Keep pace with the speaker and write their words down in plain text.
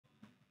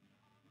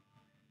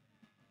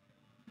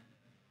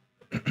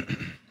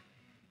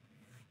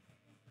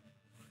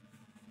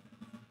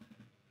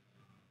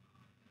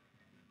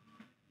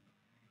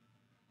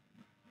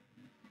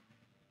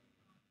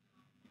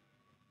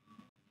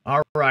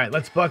All right,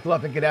 let's buckle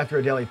up and get after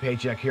a daily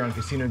paycheck here on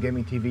Casino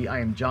Gaming TV. I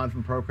am John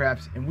from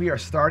ProCraps, and we are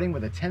starting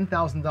with a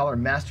 $10,000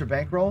 master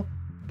bankroll,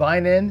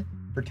 buying in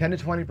for 10 to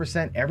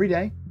 20% every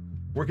day,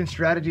 working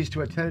strategies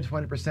to a 10 to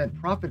 20%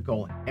 profit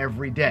goal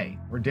every day.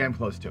 We're damn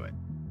close to it.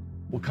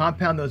 We'll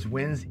compound those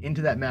wins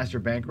into that master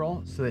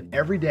bankroll so that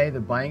every day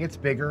the buying gets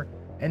bigger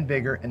and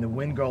bigger and the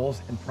win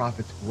goals and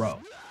profits grow.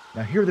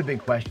 Now, here are the big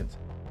questions.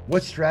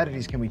 What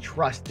strategies can we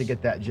trust to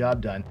get that job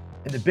done?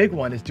 And the big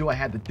one is, do I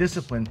have the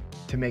discipline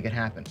to make it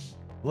happen?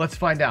 Well, let's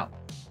find out.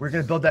 We're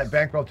gonna build that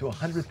bankroll to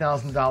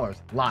 $100,000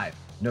 live.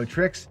 No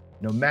tricks,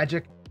 no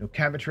magic, no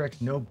camera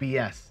tricks, no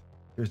BS.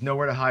 There's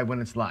nowhere to hide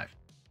when it's live.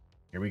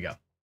 Here we go.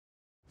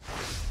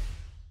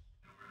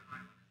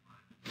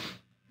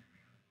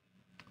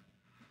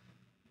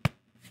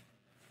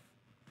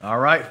 All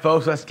right,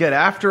 folks, let's get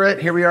after it.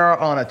 Here we are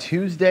on a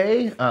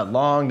Tuesday.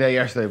 Long day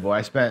yesterday,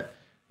 boy.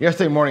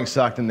 Yesterday morning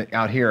sucked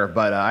out here,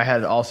 but I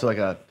had also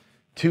like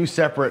two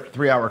separate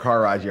 3-hour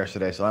car rides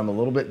yesterday, so I'm a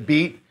little bit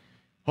beat.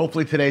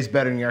 Hopefully today's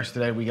better than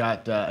yesterday. We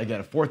got,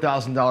 again, a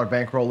 $4,000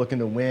 bankroll looking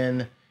to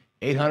win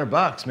 800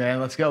 bucks, man.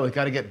 Let's go. We've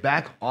got to get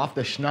back off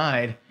the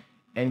schneid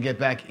and get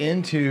back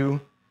into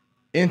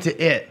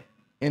it.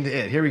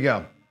 Here we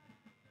go.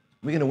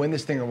 We gonna win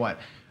this thing or what?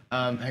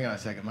 Hang on a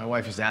second. My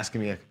wife is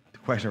asking me a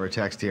question over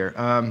text here.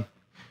 Let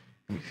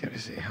me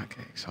see.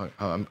 Okay, so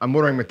I'm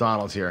ordering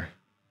McDonald's here.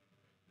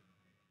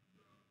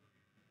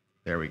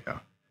 There we go.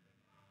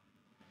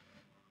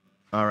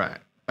 All right.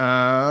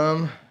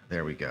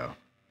 There we go.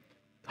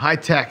 High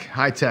tech.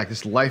 This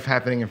is life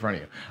happening in front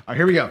of you. All right,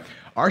 here we go.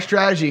 Our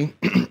strategy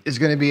is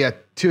going to be a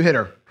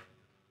two-hitter.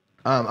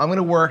 I'm going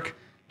to work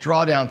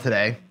drawdown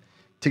today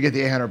to get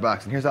the 800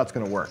 bucks, and here's how it's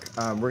going to work.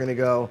 We're going to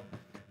go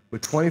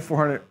with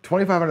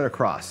 2,500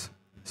 across.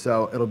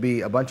 So it'll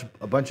be a bunch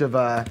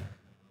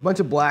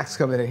of blacks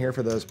coming in here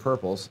for those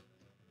purples.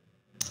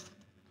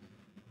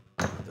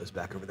 Put those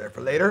back over there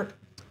for later.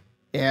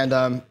 And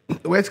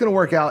the way it's going to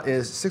work out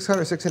is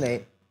 600, 6 and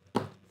 8,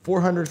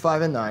 400,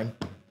 5 and 9,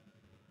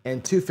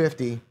 and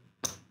 250,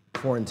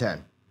 4 and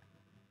 10.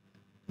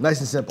 Nice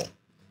and simple.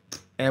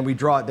 And we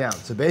draw it down.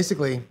 So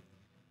basically,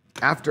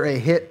 after a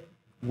hit,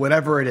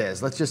 whatever it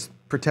is, let's just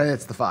pretend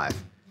it's the 5.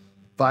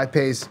 5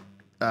 pays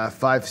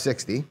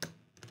 560.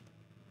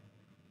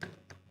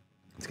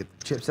 Let's get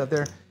the chips out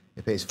there.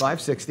 It pays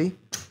 560,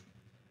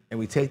 and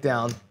we take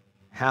down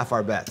half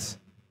our bets.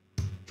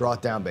 Draw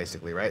it down,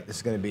 basically, right? This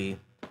is going to be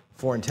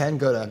 4 and 10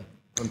 go to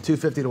from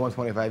 250 to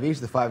 125 each.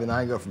 The 5 and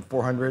 9 go from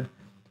 400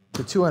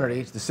 to 200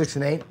 each. The 6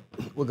 and 8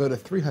 will go to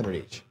 300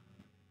 each.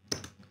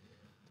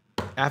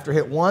 After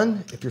hit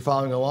 1, if you're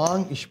following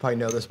along, you should probably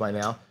know this by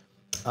now.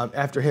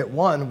 After hit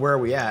 1, where are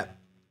we at?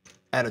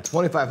 At a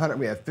 2,500,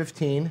 we have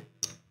 15,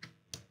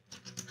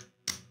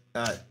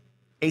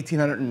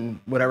 1,800 and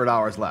whatever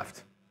dollars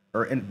left,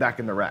 or back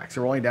in the rack.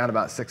 So we're only down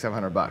about 600,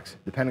 700 bucks,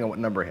 depending on what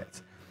number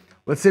hits.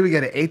 Let's say we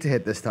get an 8 to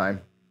hit this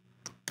time,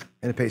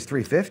 and it pays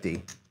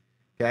 350.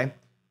 Okay,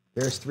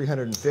 there's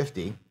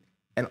 350,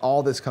 and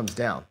all this comes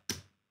down.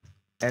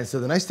 And so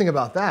the nice thing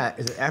about that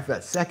is that after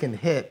that second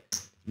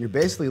hit, you're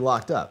basically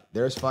locked up.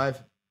 There's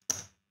 5.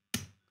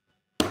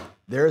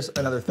 There's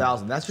another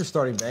 1,000. That's your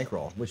starting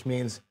bankroll, which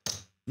means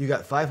you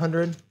got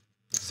 500,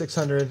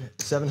 600,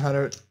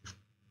 700,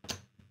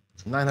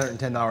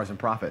 $910 in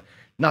profit.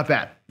 Not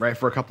bad, right,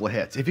 for a couple of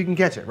hits, if you can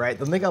catch it, right?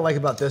 The thing I like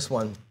about this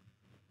one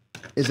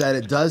is that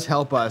it does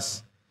help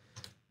us,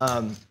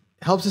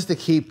 helps us to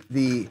keep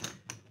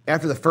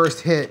after the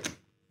first hit,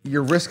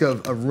 your risk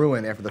of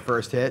ruin after the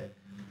first hit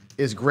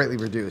is greatly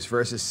reduced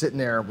versus sitting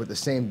there with the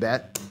same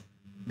bet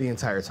the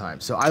entire time.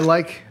 So I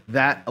like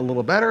that a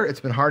little better. It's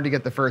been hard to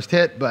get the first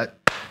hit, but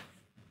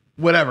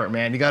whatever,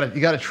 man. You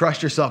gotta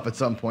trust yourself at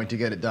some point to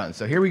get it done.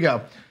 So here we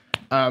go.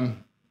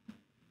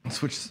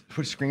 Switch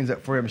screens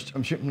up for you.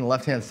 I'm shooting from the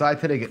left-hand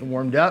side today, getting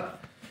warmed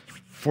up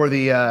for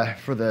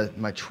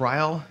my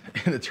trial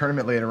in the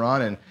tournament later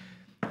on.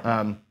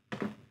 And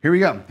here we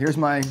go. Here's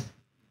my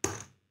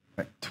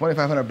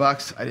 2,500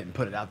 bucks. I didn't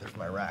put it out there for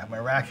my rack. My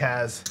rack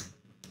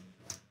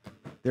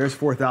there's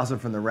 4,000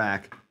 from the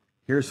rack.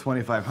 Here's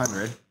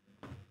 2,500.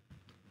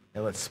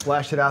 And let's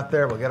splash it out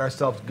there. We'll get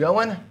ourselves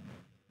going.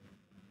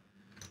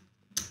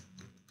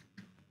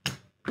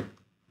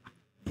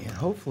 And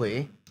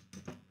hopefully,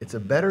 it's a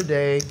better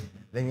day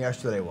than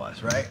yesterday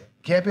was, right?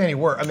 Can't be any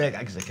worse. I mean,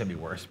 I guess it could be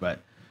worse, but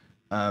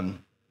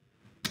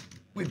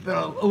we've been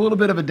a little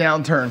bit of a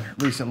downturn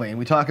recently. And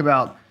we talk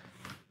about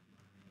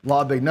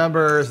law of big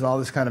numbers and all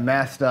this kind of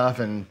math stuff,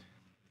 and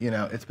you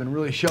know, it's been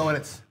really showing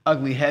its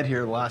ugly head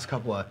here the last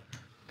couple of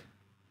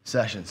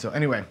sessions. So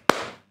anyway,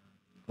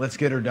 let's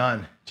get her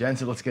done. Jen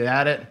said, let's get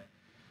at it.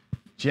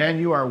 Jen,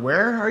 you are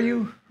where are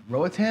you?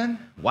 Roatan?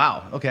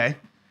 Wow, okay.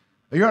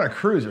 You're on a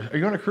cruise. Are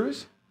you on a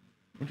cruise?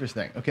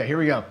 Interesting. Okay, here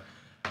we go.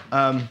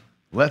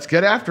 Let's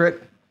get after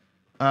it.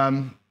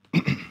 I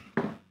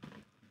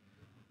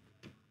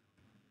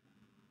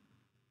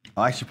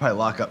should probably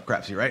lock up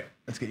Crapsy, right?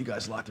 Let's get you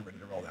guys locked and ready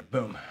to roll that.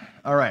 Boom.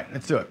 All right,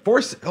 let's do it.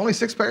 Only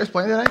 6 players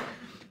playing today.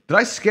 Did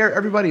I scare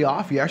everybody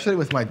off yesterday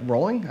with my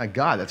rolling? My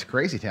God, that's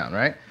crazy town,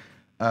 right?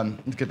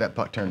 Let's get that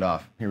puck turned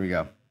off. Here we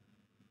go.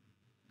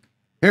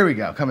 Here we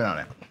go. Coming on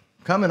out.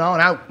 Coming on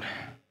out.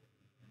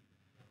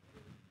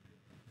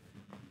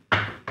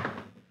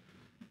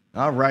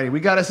 All righty. We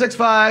got a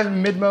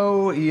 6-5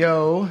 Midmo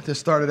Yo to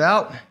start it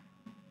out.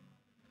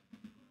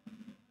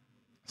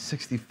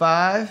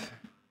 65.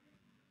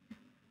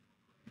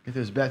 Get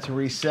those bets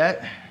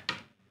reset.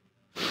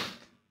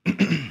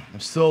 I'm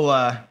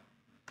still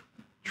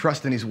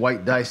trusting these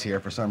white dice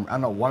here for some, I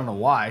don't know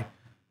why,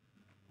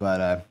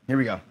 but here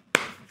we go.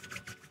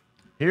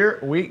 Here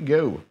we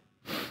go.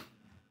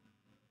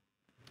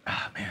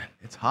 Ah, man,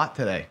 it's hot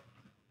today.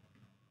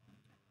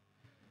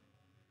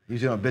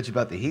 Usually don't bitch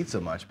about the heat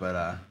so much,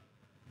 but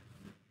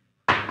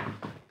come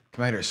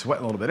out here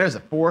sweating a little bit. There's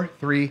a 4,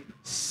 3,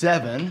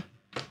 7.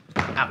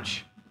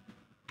 Ouch.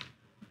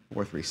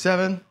 4, 3,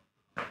 7.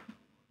 All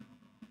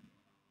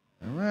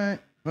right.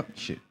 Oh,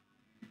 shoot.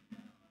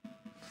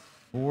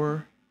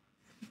 4,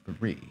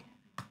 3.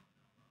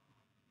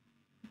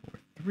 4,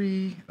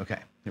 3. Okay,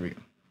 here we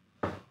go.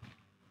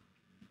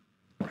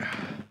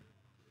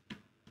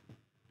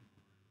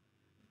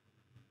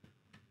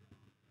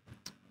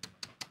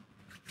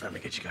 Let me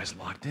get you guys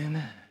locked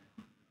in.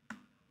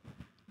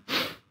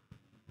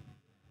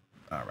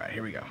 All right,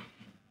 here we go.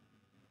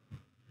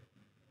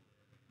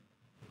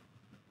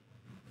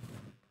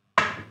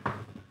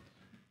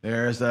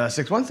 There's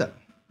 617.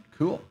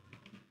 Cool.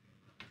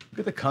 Look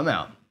at the come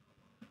out.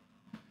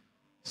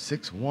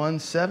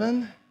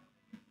 617.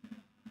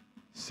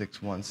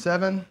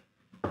 617.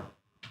 All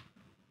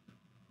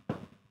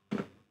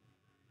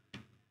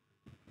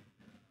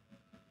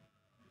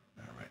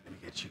right, let me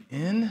get you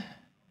in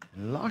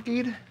and locked.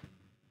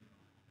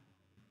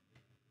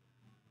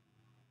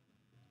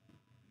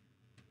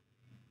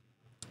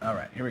 All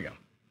right, here we go.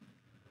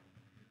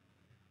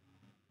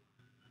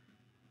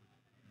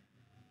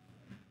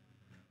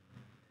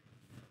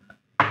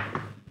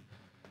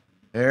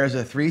 There's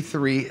a 3,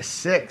 3,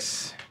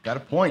 6. Got a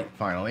point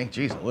finally.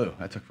 Jeez, Lou,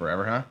 that took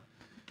forever, huh?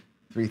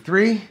 3,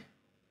 3.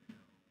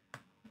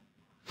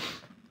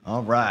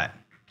 All right.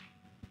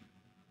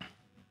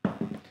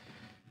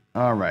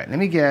 All right, let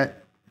me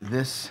get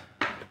this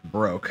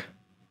broke.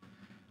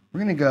 We're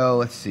gonna go,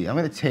 let's see, I'm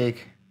gonna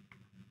take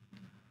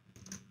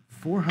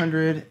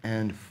 400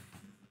 and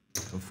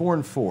 4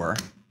 and 4.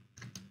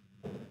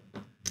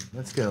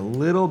 Let's get a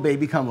little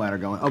baby cum ladder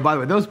going. Oh, by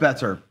the way, those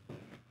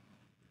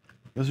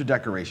are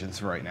decorations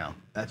for right now.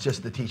 That's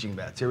just the teaching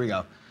bets. Here we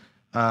go.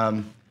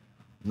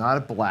 Not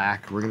a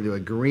black. We're gonna do a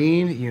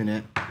green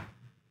unit.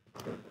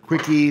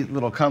 Quickie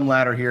little cum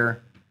ladder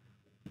here.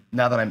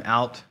 Now that I'm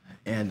out,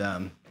 and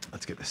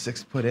let's get the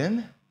 6 put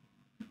in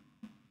to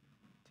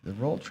the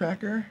roll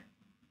tracker.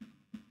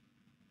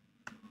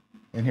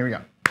 And here we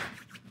go.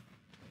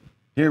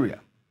 Here we go.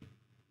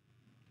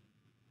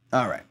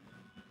 All right.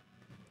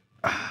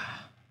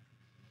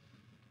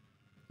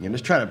 I'm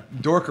just trying to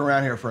dork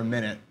around here for a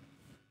minute.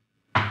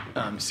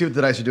 See what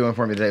the dice are doing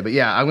for me today. But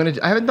yeah, I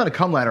haven't done a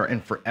cum ladder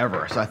in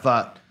forever, so I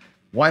thought,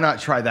 why not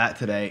try that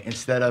today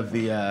instead of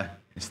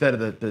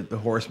the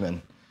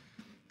horseman?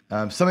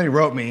 Somebody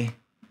wrote me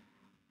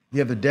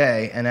the other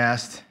day and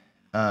asked,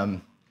 not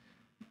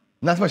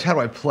so much how do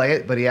I play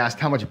it, but he asked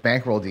how much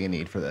bankroll do you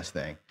need for this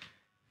thing?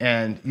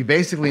 And you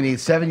basically need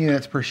 7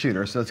 units per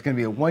shooter, so it's going to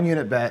be a 1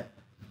 unit bet,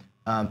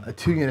 a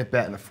 2 unit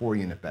bet, and a 4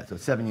 unit bet, so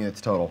it's 7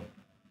 units total.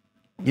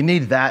 You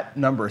need that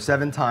number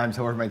 7 times,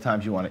 however many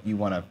times you want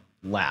to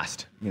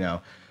last, you know.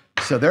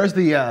 So there's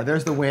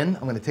the win.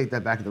 I'm going to take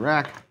that back to the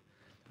rack.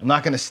 I'm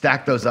not going to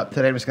stack those up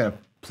today. I'm just going to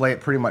play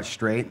it pretty much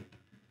straight.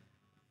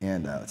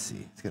 And let's see.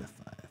 Let's get a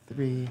 5,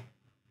 3. All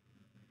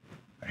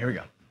right, here we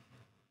go.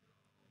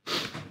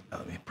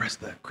 Let me press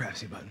the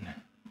crapsy button.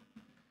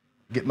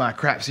 Get my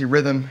crapsy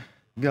rhythm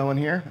going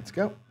here. Let's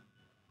go.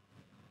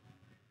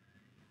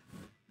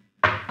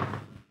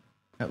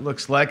 That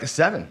looks like a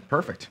 7.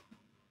 Perfect.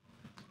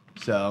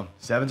 So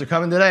 7s are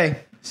coming today.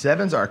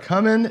 7s are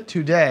coming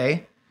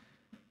today.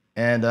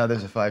 And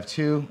there's a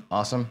 5-2.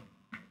 Awesome.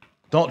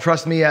 Don't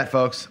trust me yet,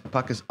 folks.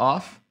 Puck is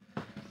off.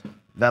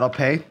 That'll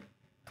pay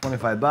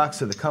 $25.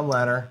 So the cum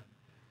ladder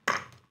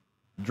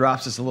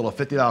drops us a little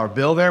 $50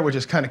 bill there, which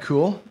is kind of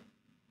cool.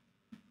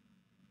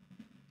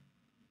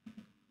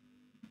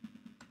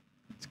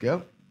 Let's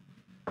go.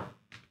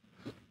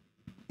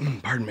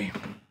 Pardon me.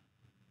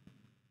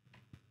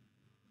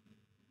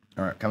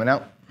 All right, coming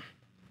out.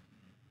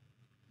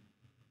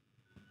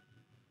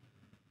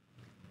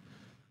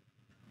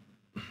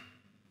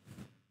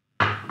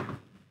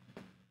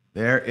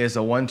 There is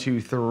a 1,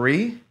 2,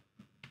 3.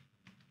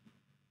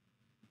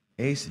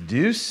 Ace,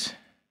 deuce.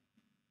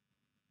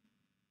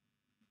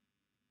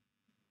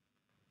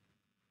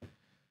 I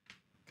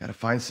gotta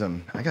find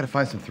some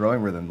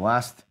throwing rhythm.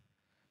 Last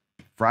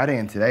Friday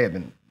and today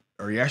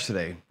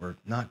yesterday were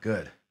not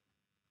good.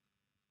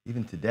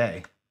 Even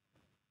today.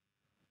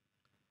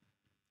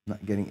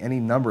 Not getting any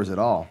numbers at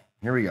all.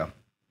 Here we go.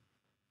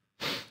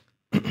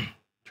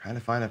 Trying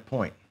to find a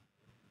point.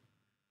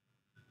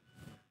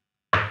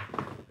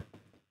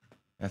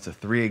 That's a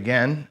 3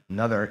 again.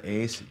 Another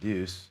ace,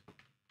 deuce.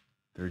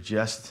 They're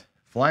just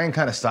flying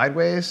kind of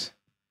sideways.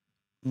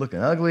 looking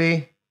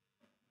ugly.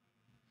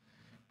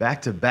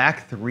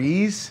 Back-to-back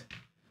threes.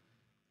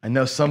 I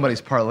know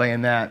somebody's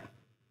parlaying that.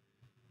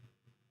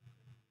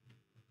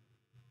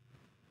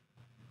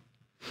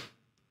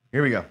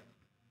 Here we go.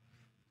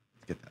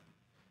 Let's get that.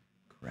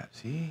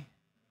 Crapsy.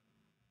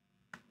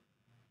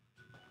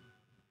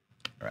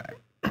 All right.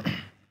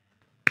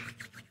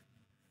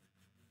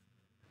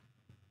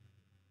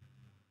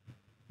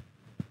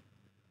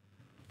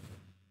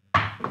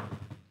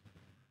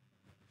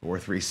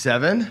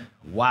 437.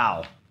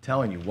 Wow.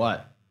 Telling you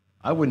what,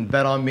 I wouldn't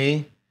bet on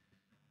me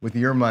with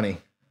your money.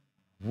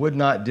 Would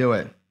not do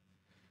it.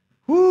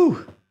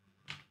 Whoo.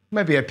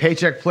 Might be a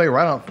paycheck play where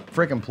I don't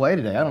freaking play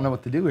today. I don't know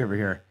what to do over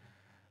here.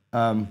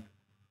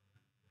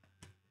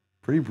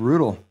 Pretty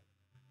brutal.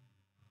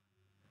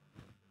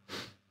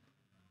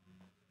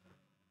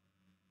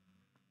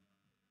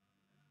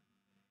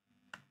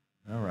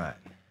 All right.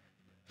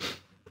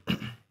 Here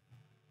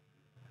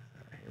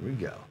we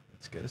go.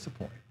 Let's get us a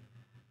point.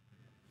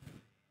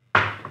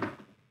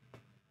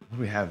 What do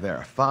we have there?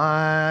 A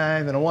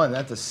 5 and a 1.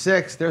 That's a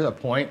 6. There's a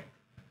point.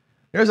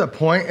 There's a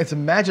point. It's a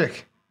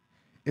magic.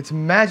 It's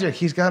magic.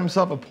 He's got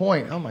himself a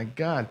point. Oh, my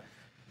God.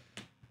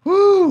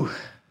 Woo.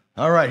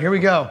 All right, here we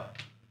go.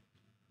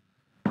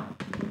 I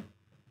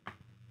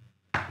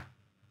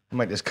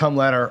might just come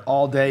ladder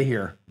all day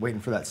here, waiting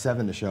for that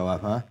 7 to show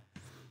up, huh?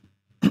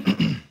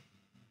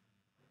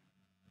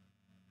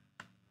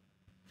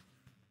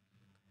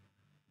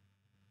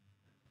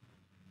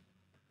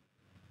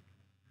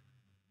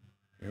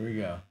 Here we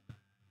go.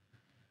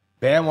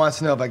 Bam wants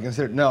to know if I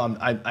consider. No,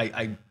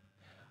 I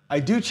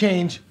do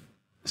change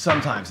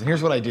sometimes, and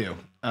here's what I do.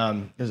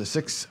 There's a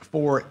 6,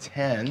 4,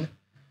 10.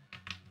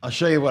 I'll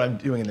show you what I'm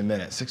doing in a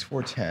minute. 6,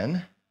 4,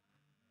 10.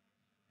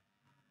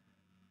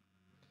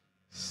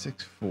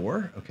 6,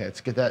 4. Okay,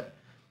 let's get that.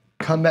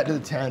 Come back to the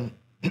 10.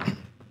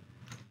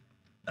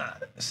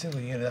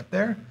 Single unit up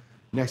there.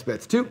 Next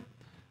bet's 2.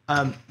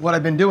 What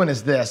I've been doing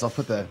is this. I'll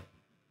put the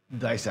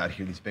dice out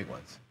here, these big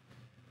ones.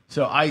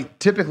 So I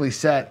typically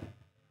set,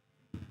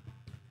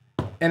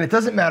 and it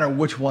doesn't matter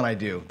which one I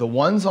do. The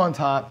 1's on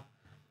top,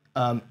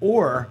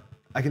 or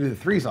I can do the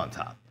 3's on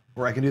top,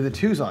 or I can do the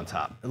 2's on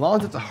top. As long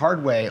as it's a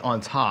hard way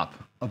on top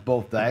of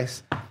both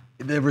dice,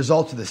 the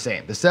results are the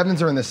same. The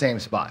 7's are in the same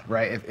spot,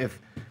 right?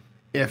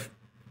 If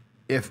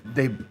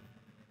they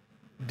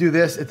do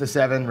this, it's a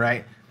 7,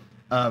 right?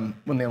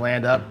 When they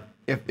land up.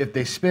 If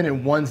they spin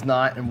and one's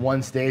not and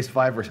one stays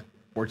 5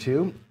 or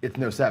 2, it's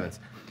no 7's.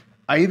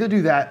 I either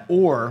do that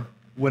or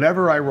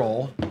whatever I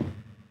roll,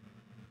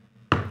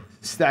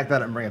 stack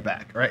that up and bring it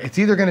back, right? It's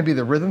either gonna be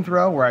the rhythm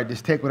throw where I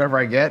just take whatever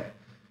I get,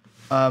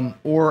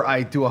 or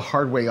I do a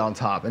hard way on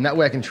top, and that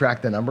way I can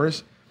track the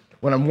numbers.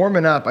 When I'm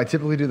warming up, I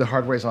typically do the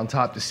hard ways on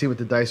top to see what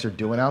the dice are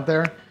doing out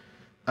there.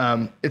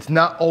 It's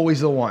not always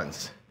the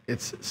 1's.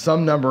 It's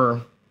some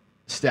number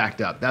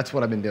stacked up. That's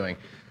what I've been doing.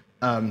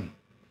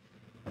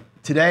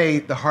 Today,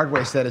 the hard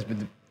way set has been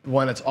the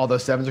one that's all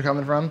those 7's are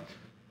coming from.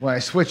 When I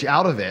switch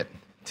out of it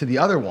to the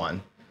other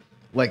one,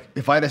 like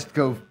if I just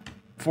go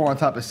 4 on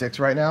top of 6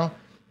 right now,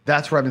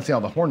 that's where I've been seeing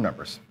all the horn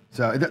numbers.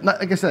 So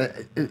like I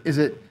said, is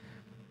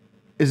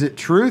it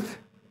truth?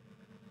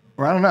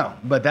 Or I don't know,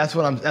 but that's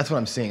what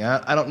I'm seeing.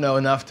 I don't know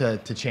enough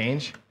to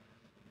change,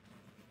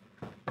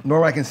 nor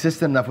am I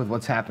consistent enough with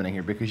what's happening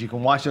here, because you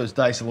can watch those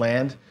dice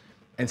land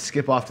and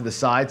skip off to the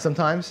side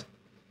sometimes,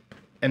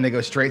 and they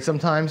go straight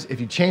sometimes.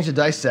 If you change the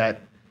dice set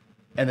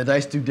and the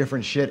dice do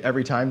different shit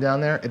every time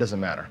down there, it doesn't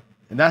matter.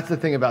 And that's the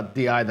thing about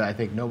DI that I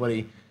think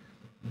nobody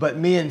but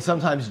me and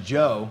sometimes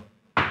Joe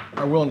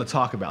are willing to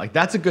talk about. Like,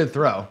 that's a good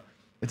throw.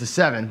 It's a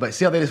 7, but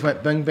see how they just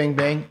went bang, bang,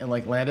 bang and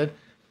like landed?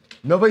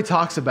 Nobody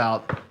talks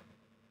about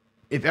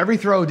if every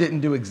throw didn't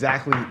do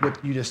exactly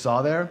what you just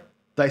saw there,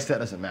 dice set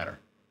doesn't matter.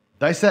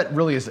 Dice set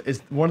really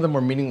is one of the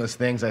more meaningless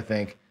things, I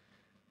think,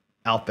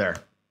 out there.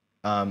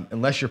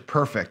 Unless you're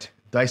perfect,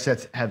 dice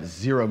sets have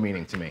 0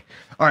 meaning to me.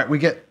 All right, we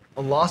get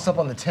a loss up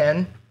on the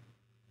 10,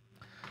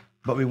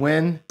 but we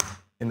win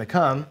in the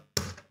come,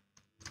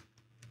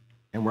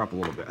 and we're up a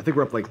little bit. I think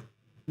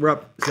we're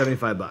up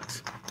 75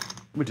 bucks,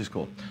 which is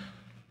cool.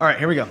 All right,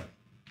 here we go.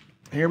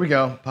 Here we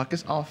go. Puck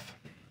is off.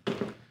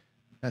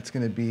 That's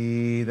gonna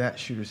be, that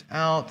shooter's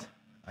out.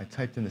 I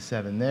typed in the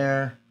 7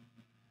 there.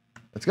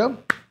 Let's go.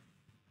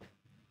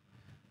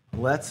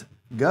 Let's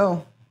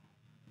go.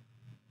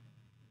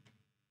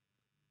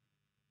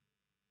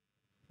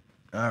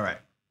 All right.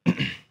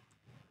 Did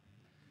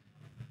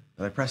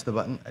I press the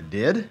button? I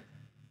did.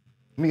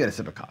 Let me get a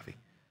sip of coffee.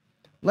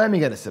 Let me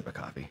get a sip of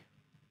coffee.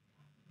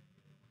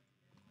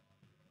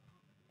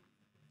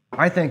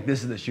 I think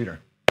this is the shooter.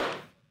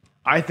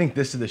 I think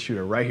this is the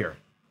shooter right here.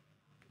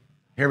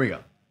 Here we go.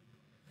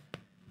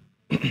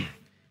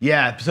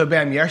 Yeah, so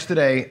Bam,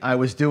 yesterday I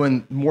was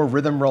doing more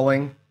rhythm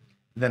rolling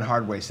than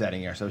hard way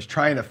setting here. So I was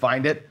trying to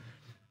find it,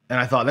 and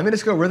I thought, let me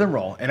just go rhythm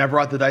roll. And I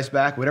brought the dice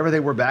back. Whatever they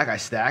were back, I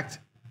stacked.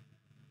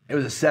 It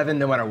was a 7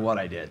 no matter what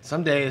I did.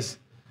 Some days,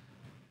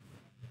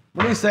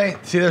 what do you say?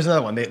 See, there's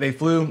another one. They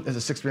flew, there's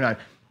a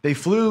 639. They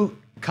flew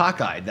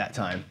cockeyed that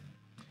time.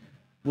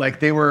 Like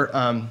they were,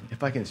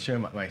 if I can show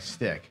my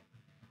stick,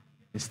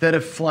 instead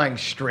of flying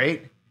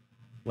straight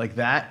like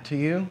that to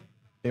you,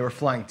 they were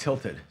flying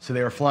tilted. So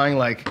they were flying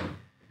like,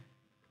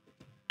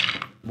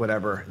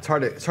 whatever. It's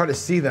hard to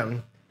see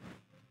them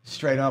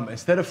straight up.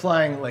 Instead of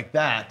flying like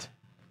that,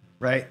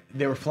 right,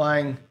 they were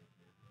flying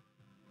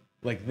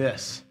like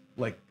this,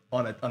 like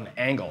on an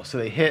angle. So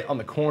they hit on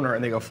the corner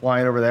and they go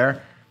flying over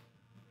there.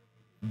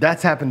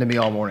 That's happened to me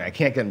all morning. I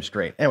can't get them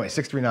straight. Anyway,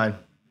 639.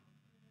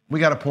 We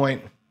got a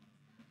point.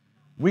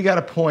 We got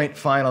a point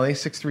finally.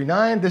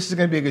 639. This is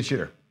going to be a good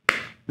shooter.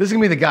 This is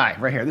going to be the guy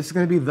right here. This is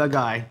going to be the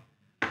guy.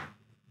 I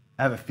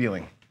have a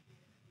feeling.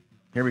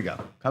 Here we go.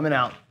 Coming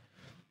out.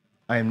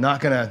 I am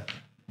not going to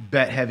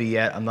bet heavy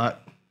yet. I'm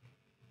not.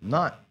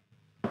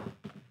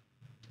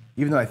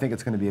 Even though I think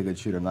it's going to be a good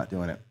shooter, I'm not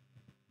doing it.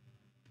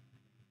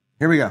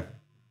 Here we go.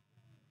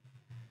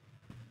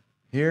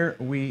 Here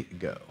we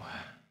go.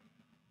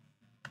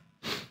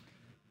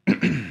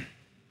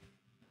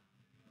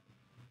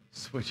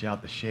 Switch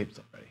out the shapes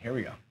already. Here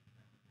we go.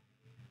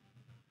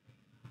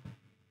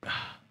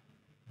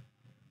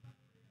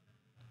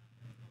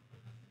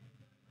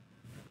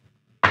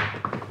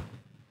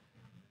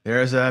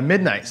 There's a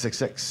midnight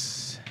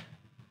 6-6.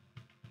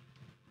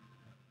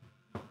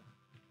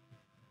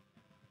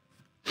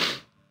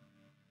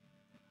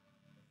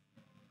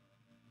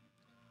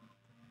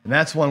 And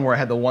that's one where I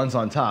had the ones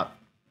on top.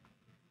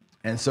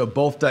 And so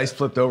both dice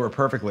flipped over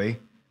perfectly,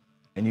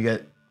 and you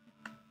get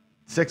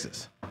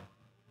sixes,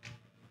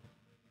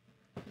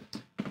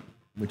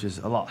 which is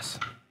a loss.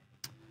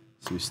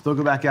 So you still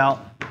go back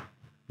out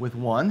with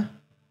one.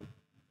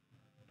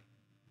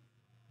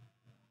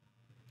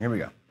 Here we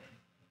go.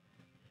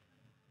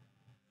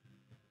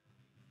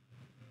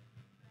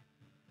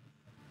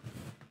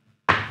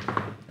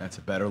 That's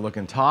a better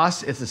looking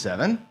toss. It's a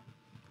 7.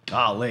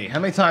 Golly, how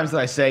many times did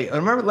I say?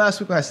 Remember last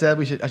week when I said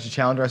I should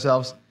challenge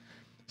ourselves?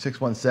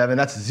 617.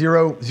 That's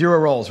zero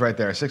rolls right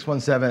there.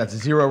 617. That's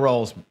 0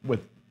 rolls in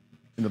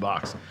the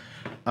box.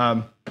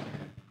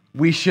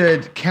 We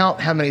should count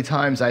how many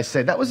times I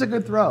say that was a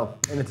good throw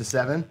and it's a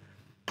 7.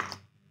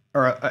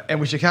 And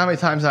we should count how many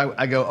times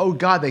I go, oh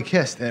God, they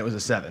kissed and it was a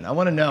 7. I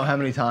want to know how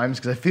many times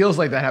because it feels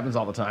like that happens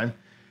all the time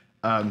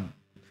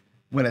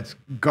when it's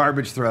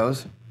garbage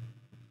throws.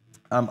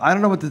 I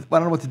don't know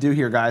what to do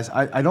here, guys.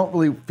 I don't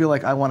really feel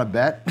like I want to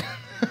bet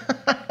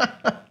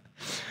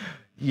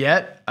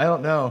yet. I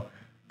don't know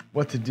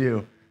what to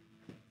do.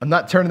 I'm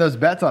not turning those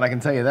bets on, I can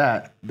tell you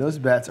that. Those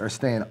bets are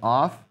staying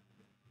off.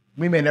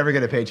 We may never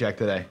get a paycheck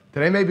today.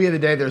 Today may be the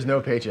day there's no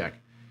paycheck,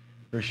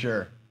 for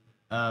sure.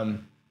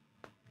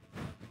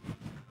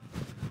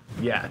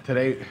 Yeah,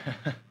 today,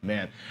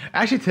 man.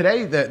 Actually,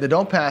 today, the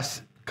don't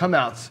pass come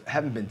outs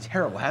haven't been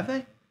terrible, have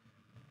they?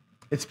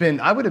 It's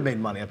been, I would have made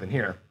money up in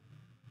here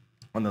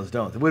on those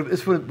don'ts.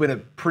 This would have been a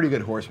pretty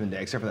good horseman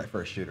day, except for that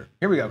first shooter.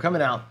 Here we go,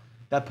 coming out.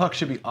 That puck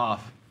should be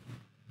off.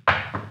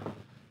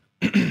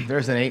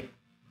 There's an 8.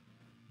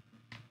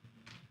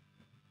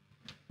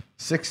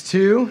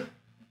 6-2.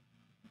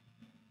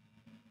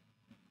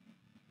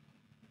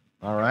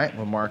 All right,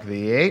 we'll mark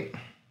the 8.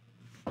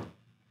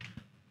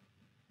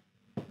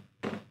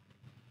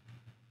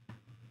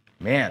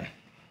 Man.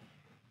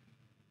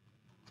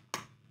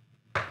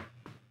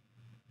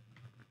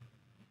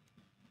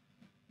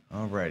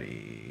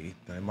 Alrighty,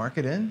 did I mark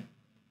it in?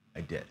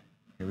 I did.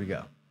 Here we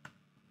go.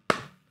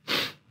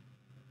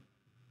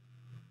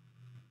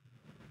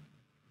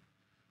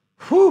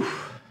 Whew.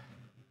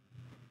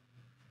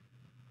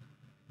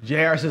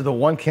 JR says the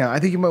 1 count. I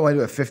think you might want to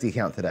do a 50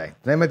 count today.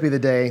 Today might be the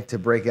day to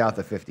break out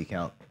the 50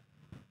 count.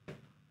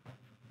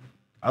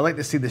 I like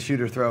to see the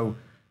shooter throw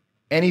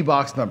any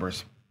box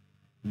numbers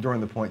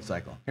during the point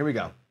cycle. Here we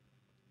go.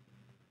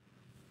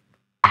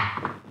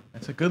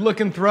 That's a good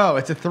looking throw.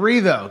 It's a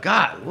 3 though.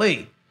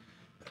 Golly.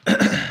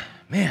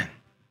 Man.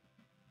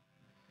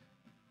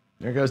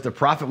 There goes the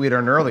profit we'd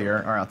earned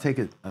earlier. All right, I'll take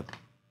it up.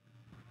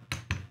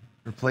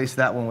 Replace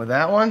that one with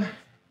that one.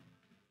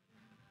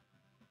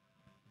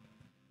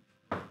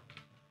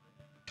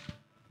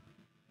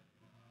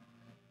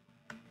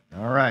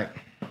 All right.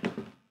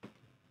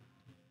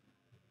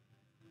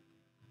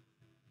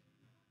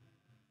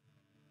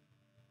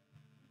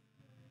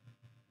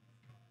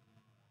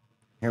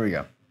 Here we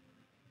go.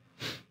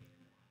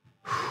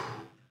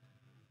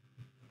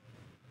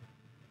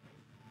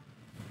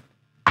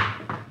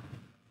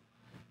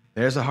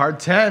 There's a hard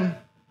 10.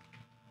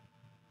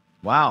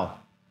 Wow.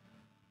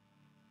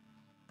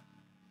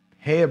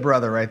 Hey,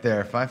 brother, right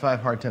there.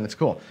 5-5 hard 10. It's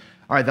cool.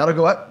 All right, that'll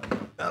go up.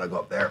 That'll go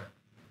up there.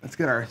 Let's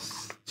get our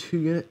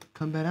 2-unit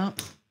combat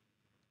out.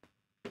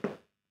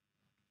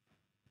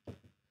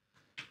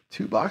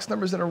 2 box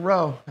numbers in a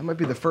row. That might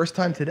be the first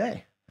time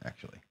today,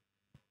 actually.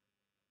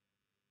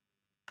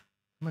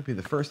 That might be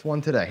the first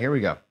one today. Here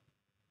we go.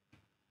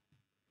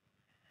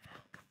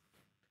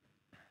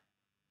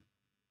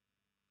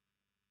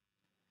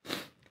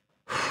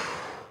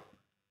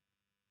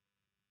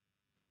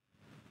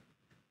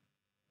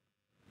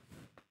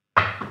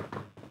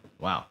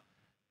 Wow.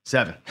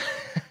 7.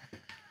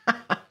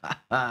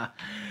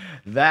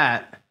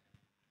 That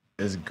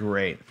is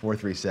great.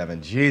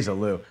 4-3-7. Jeez,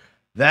 Aloo.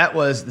 That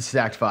was the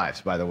stacked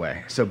fives, by the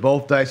way. So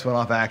both dice went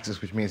off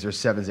axis, which means there's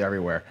sevens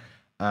everywhere.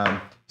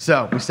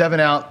 So we 7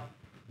 out.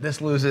 This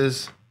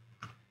loses.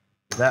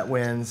 That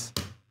wins.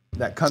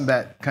 That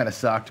comeback kind of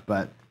sucked,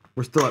 but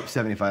we're still up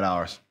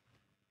 $75.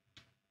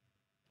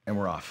 And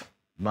we're off.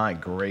 My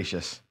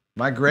gracious.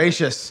 My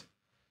gracious.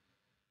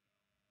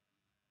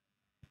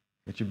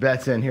 Get your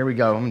bets in. Here we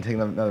go. I'm going to take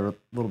another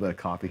little bit of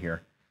coffee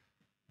here.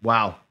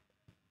 Wow.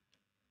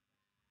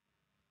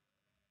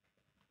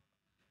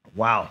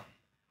 Wow.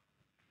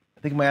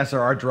 I think my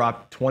SRR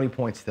dropped 20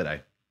 points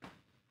today.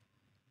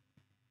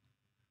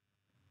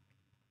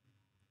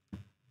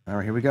 All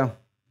right, here we go.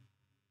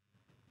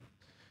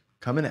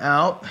 Coming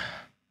out.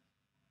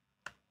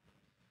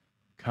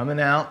 Coming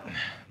out.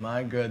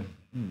 My good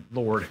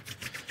Lord.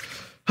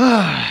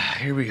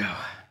 Here we go.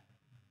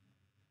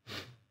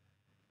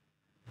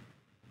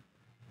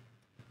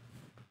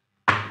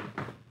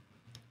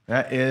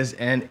 That is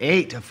an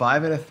 8, a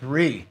 5, and a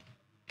 3.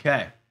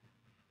 Okay.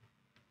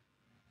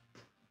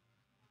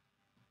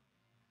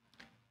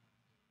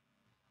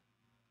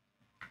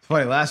 It's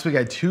funny, last week I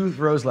had 2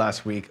 throws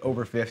last week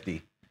over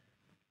 50.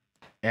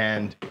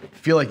 And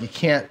feel like you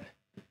can't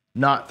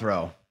not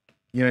throw.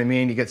 You know what I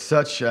mean? You get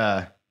such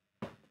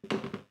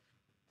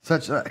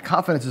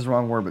confidence is the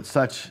wrong word, but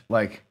such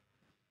like,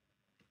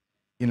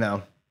 you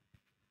know,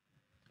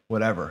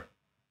 whatever.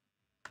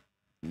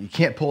 You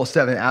can't pull a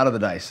 7 out of the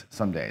dice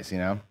some days, you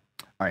know?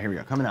 All right, here we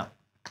go. Coming out.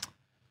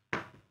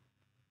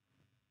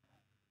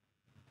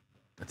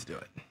 Let's do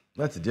it.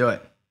 Let's do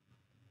it.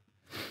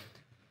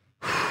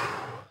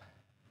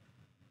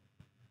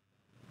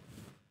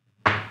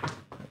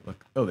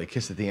 Look. Oh, they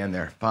kissed at the end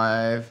there.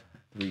 5,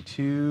 3,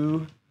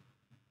 2.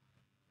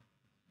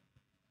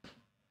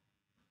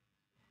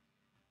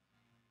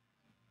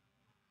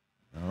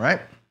 All right.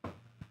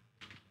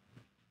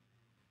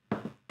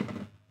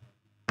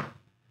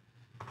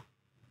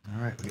 All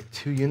right, we get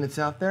 2 units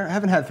out there. I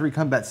haven't had 3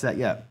 combat set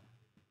yet.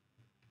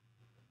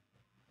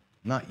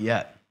 Not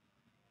yet.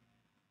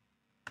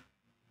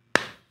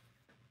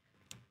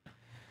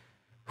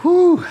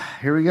 Whew,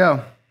 here we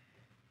go.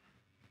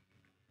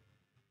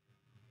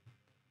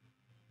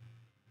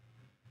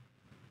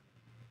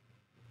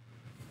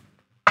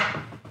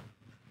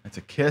 It's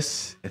a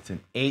kiss. It's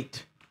an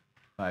 8,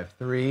 5,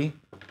 3,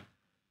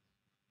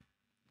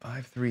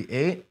 5, 3,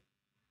 8.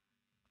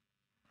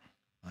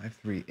 5,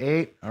 3,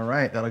 8. All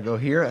right, that'll go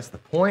here. That's the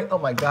point. Oh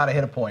my God, I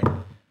hit a point.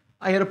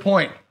 I hit a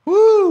point.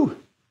 Woo!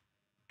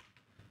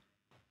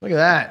 Look at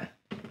that.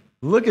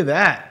 Look at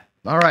that.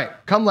 All right,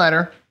 come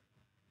ladder.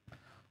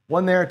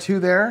 1 there, 2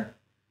 there,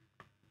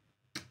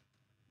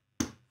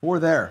 4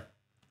 there.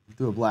 Let's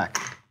do a black.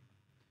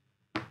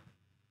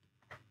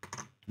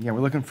 Yeah, we're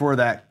looking for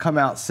that come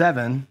out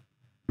 7.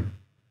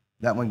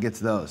 That one gets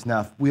those.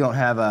 Now, if we don't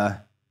have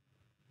a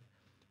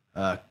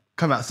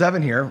come out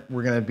 7 here,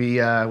 we're going to be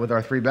with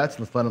our 3 bets.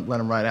 Let's let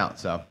them ride out.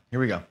 So here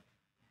we go.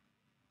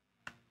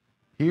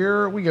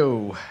 Here we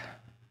go.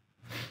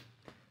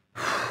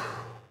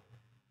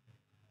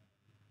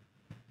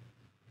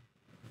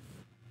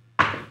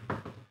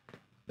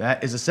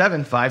 That is a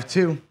 7, 5,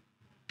 2.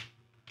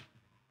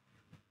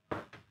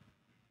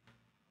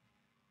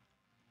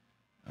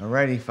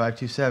 Alrighty, 5,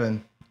 2,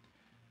 7.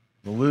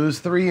 We'll lose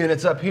 3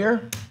 units up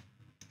here.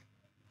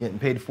 Getting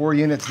paid 4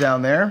 units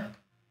down there.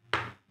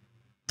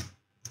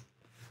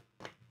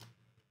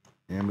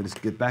 And we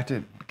just get back to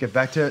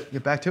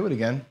it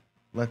again.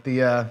 Let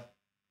it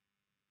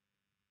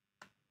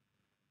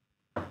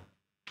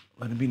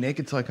be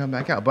naked till I come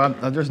back out.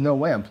 But there's no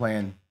way I'm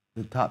playing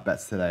the top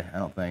bets today. I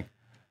don't think.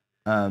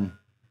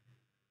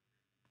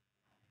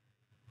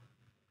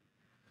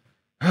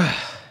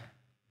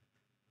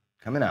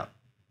 Coming out.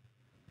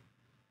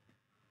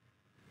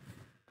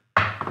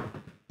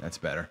 That's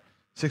better.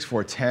 6,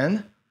 4,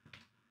 10.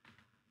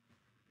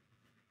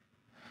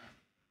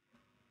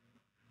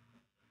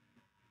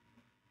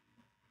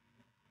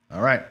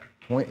 All right,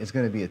 point is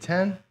going to be a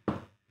 10.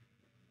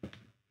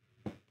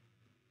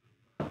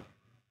 And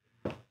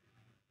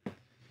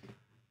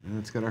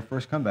let's get our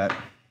first comeback.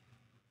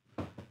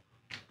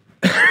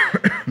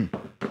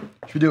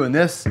 We're doing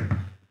this,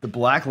 the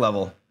black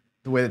level,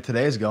 the way that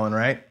today is going,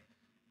 right?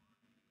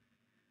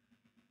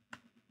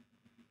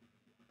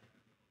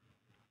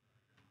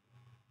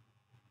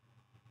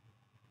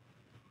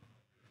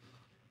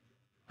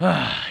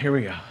 Here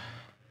we go.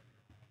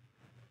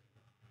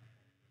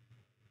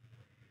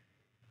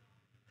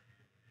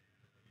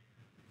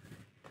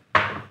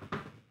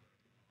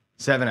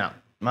 Seven out.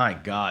 My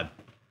God.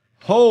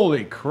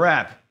 Holy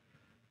crap.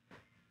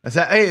 That's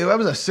that. Hey, that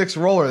was a 6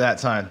 roller that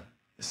time.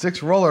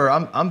 6 roller.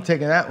 I'm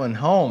taking that one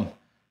home.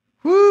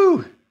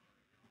 Woo!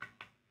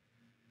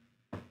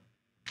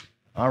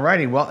 All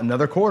righty. Well,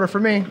 another quarter for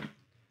me.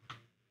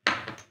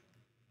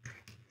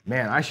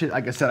 Man, I should,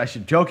 like I said, I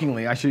should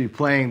be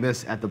playing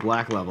this at the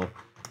black level.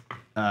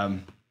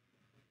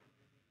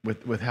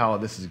 With how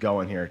this is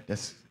going here.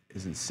 This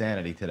is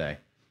insanity today.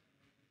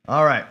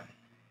 All right.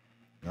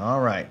 All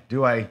right.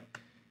 Do I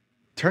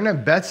turn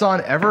them bets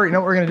on ever? You know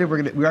what we're going to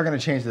do? We are going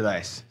to change the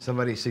dice.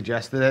 Somebody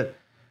suggested it.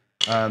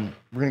 We're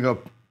gonna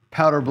go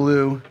powder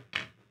blue,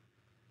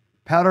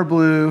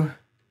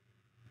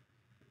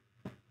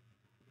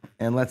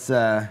 and let's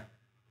go.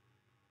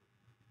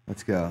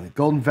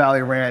 Golden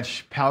Valley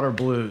Ranch powder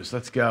blues.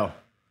 Let's go.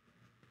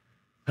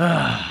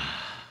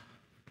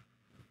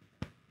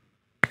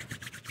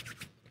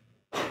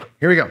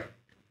 Here we go.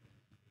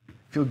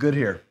 Feel good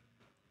here.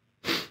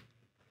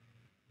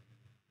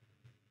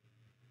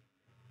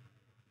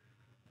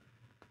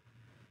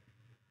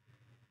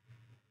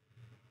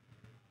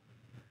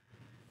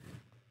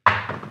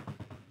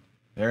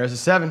 There's a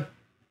 7.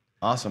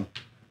 Awesome.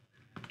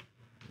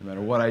 No matter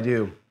what I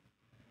do.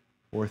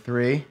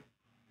 4-3.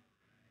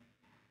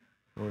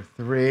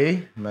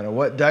 4-3. No matter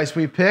what dice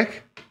we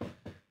pick.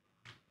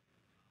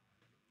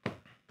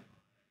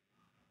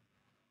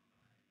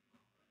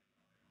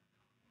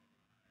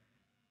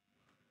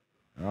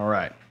 All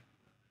right.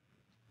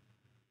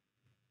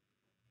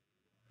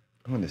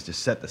 I'm going to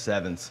just set the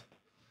 7s.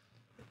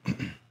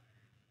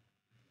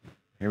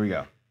 Here we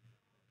go.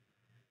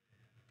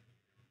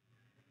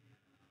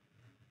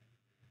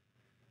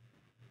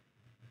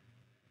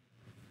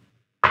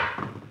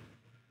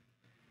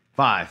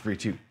 5, 3,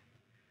 2.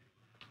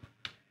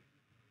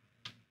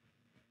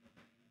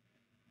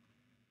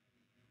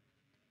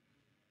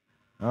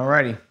 All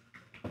righty.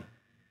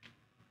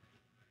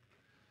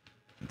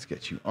 Let's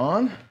get you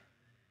on.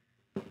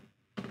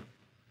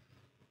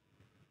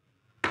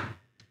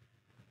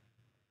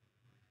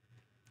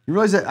 You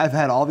realize that I've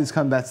had all these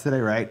come bets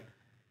today, right?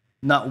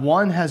 Not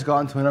one has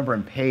gone to a number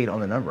and paid on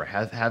the number.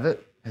 Have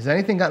it? Has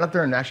anything gotten up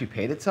there and actually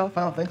paid itself?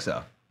 I don't think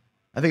so.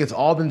 I think it's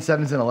all been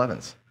 7s and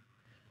 11s.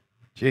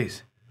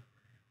 Jeez.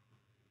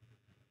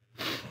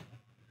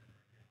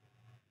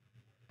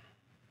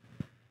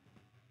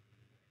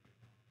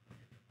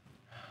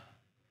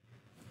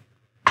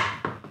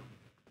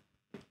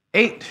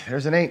 Eight.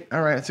 There's an 8.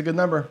 All right, that's a good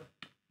number.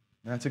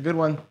 That's a good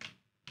one.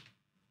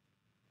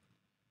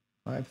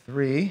 5,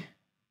 3.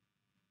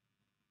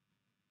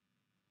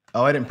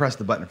 Oh, I didn't press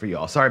the button for you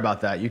all. Sorry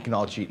about that. You can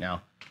all cheat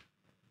now.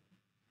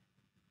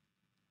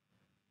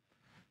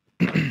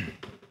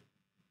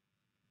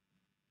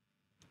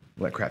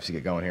 Let Crapsy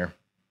get going here.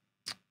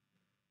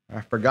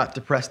 I forgot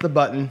to press the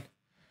button.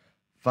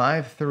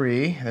 5,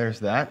 3. There's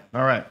that.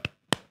 All right.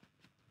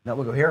 Now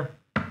we'll go here.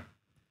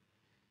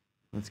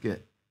 Let's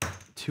get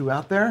 2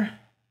 out there.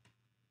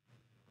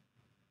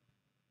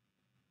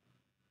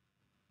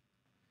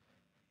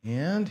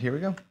 And here we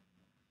go.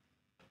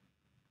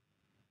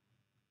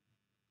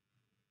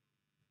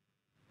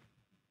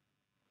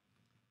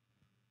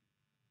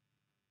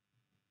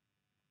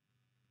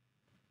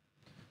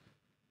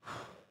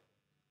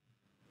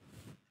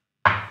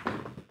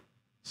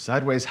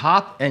 Sideways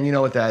hop, and you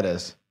know what that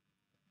is.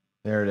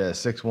 There it is,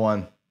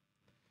 6-1.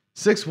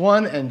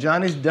 6-1, and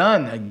Johnny's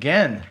done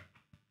again.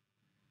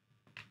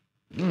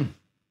 Damn.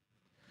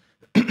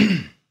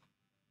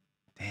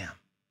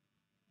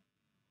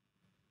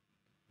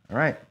 All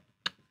right.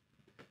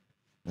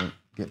 We'll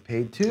get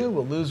paid 2,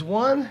 we'll lose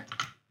 1.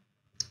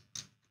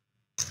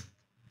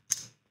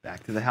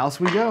 Back to the house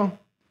we go.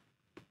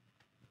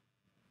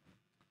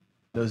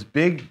 Those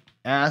big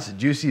ass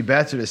juicy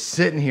bets are just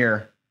sitting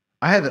here.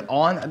 I have it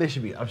on. They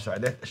should be, I'm sorry,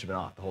 they should have been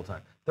off the whole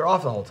time. They're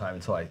off the whole time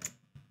until I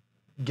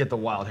get the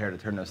wild hair to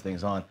turn those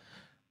things on.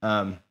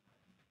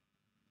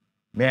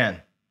 Man.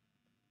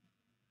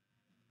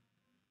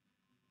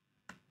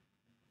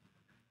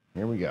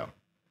 Here we go.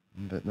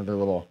 Another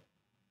little,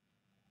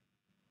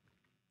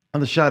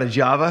 another shot of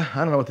Java. I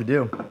don't know what to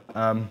do.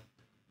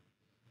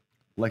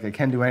 Like I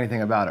can do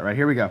anything about it, right?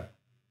 Here we go.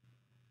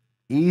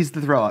 Ease the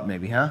throw up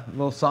maybe, huh? A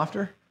little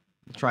softer?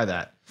 We'll try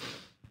that.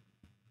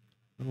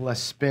 A little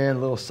less spin, a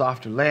little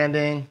softer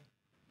landing.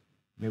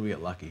 Maybe we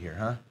get lucky here,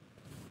 huh?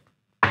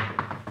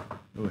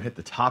 We'll hit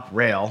the top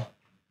rail.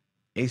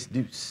 Ace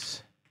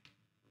deuce.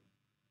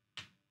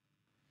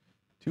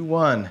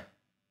 2-1.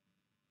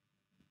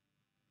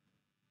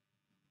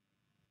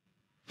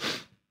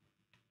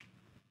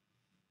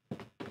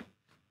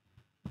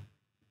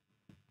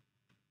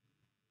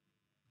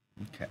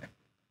 Okay.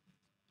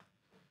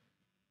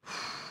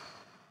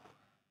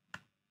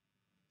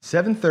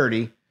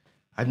 730.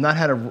 I've not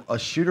had a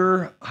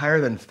shooter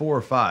higher than 4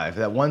 or 5.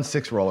 That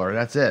 1-6 roller,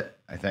 that's it,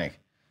 I think.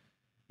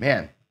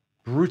 Man,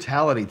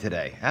 brutality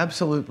today.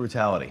 Absolute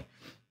brutality.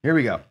 Here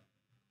we go.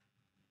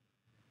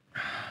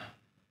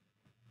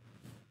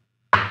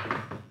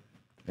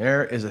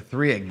 There is a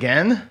 3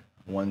 again.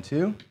 1,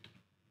 2.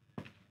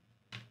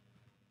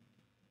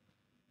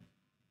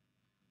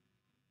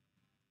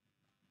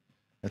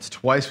 That's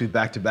twice we've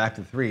back-to-back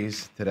the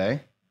 3s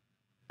today.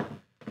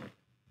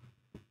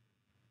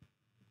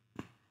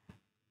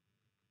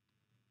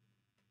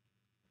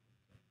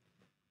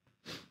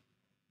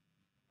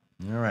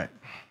 All right.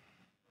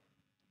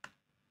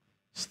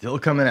 Still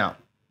coming out.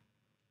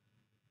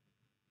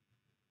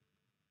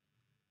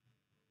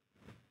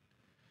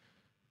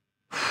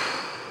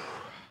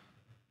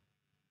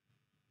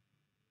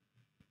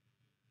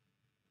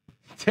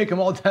 Take them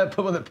all down, put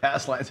them on the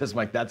pass line, says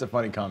Mike. That's a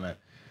funny comment.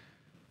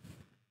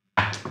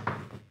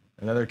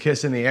 Another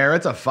kiss in the air.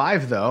 It's a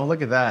 5 though.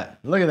 Look at that.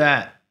 Look at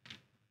that.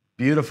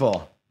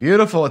 Beautiful.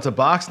 Beautiful. It's a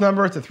box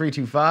number. It's a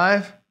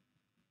 325.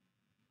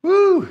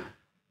 Woo!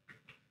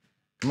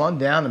 Come on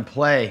down and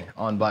play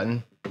on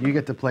button. You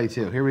get to play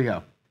too. Here we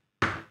go.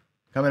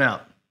 Coming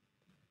out.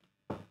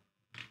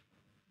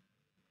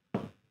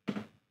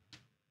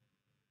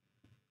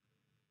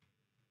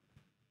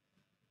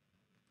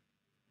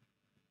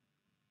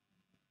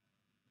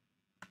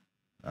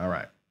 All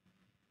right.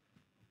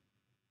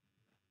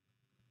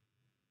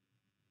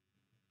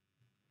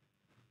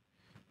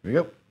 Here we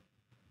go.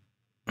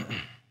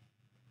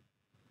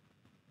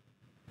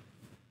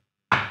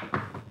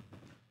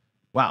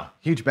 Wow,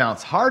 huge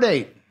bounce. Hard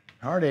 8.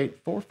 Hard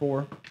 8,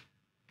 4-4.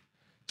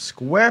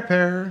 Square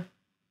pair.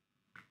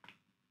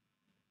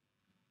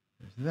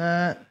 There's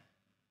that.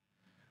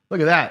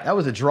 Look at that. That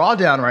was a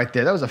drawdown right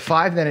there. That was a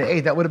 5, then an 8.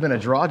 That would have been a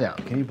drawdown.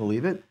 Can you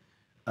believe it?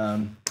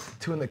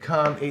 2 in the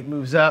come, 8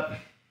 moves up.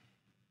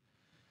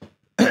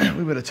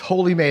 We would have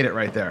totally made it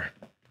right there.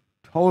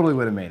 Totally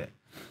would have made it.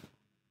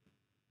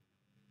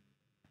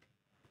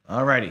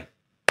 All righty.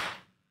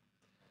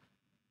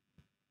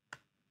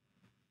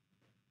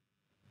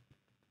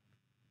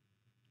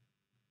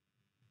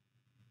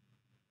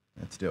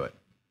 Let's do it.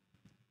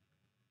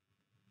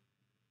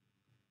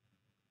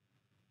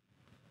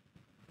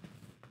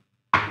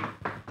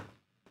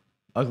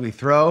 Ugly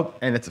throw,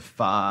 and it's a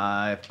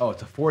 5. Oh,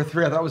 it's a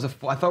 4-3. I thought it was a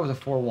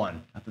 4-1.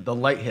 The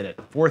light hit it.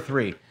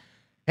 4-3.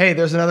 Hey,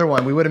 there's another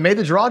one. We would have made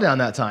the drawdown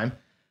that time,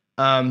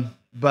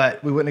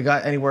 but we wouldn't have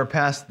got anywhere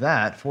past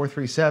that.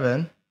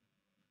 4-3-7.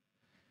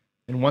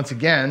 And once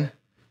again,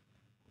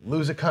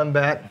 lose a come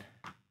bet,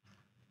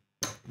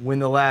 win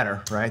the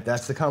ladder, right?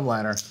 That's the come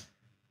ladder.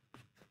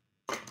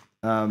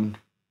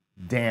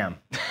 Damn.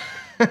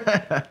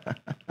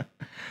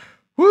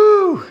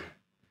 Woo!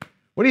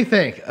 What do you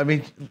think? I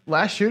mean,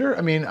 last shooter?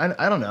 I mean,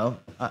 I don't know.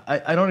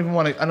 I don't even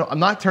want to, I'm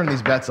not turning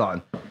these bets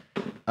on.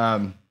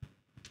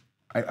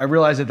 I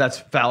realize that that's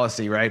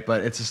fallacy, right?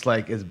 But it's just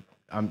like,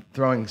 I'm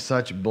throwing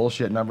such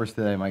bullshit numbers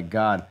today, my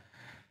God.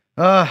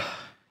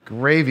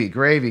 Gravy,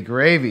 gravy,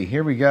 gravy.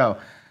 Here we go.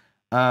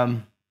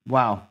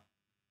 Wow.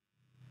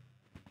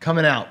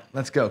 Coming out.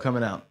 Let's go,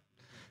 coming out.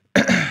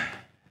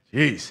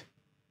 Jeez.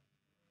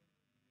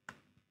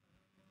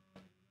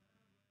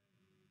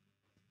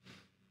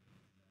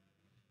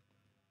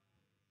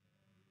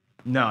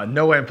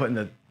 No way I'm putting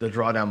the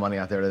drawdown money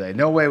out there today.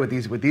 No way with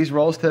these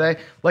rolls today.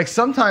 Like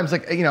sometimes,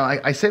 like, you know,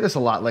 I say this a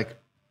lot, like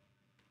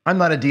I'm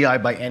not a DI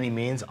by any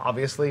means,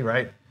 obviously,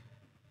 right?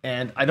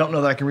 And I don't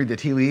know that I can read the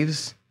tea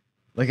leaves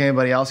like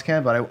anybody else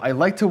can, but I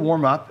like to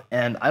warm up,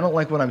 and I don't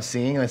like what I'm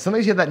seeing. And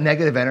sometimes you have that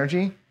negative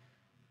energy,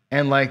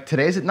 and like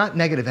today's not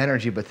negative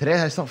energy, but today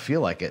I just don't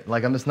feel like it.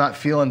 Like I'm just not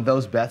feeling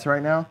those bets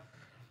right now.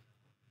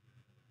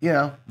 You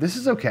know, this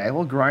is okay.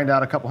 We'll grind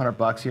out a couple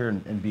 $100 here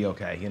and be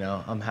okay. You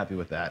know, I'm happy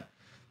with that.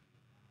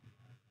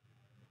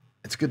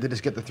 It's good to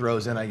just get the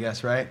throws in, I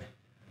guess, right?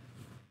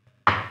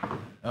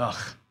 Ugh,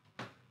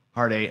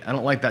 hard 8. I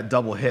don't like that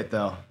double hit,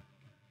 though.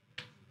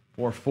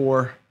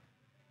 4-4.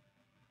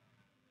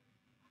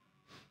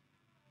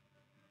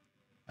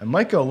 I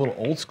might go a little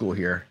old school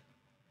here.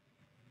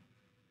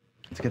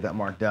 Let's get that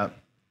marked up.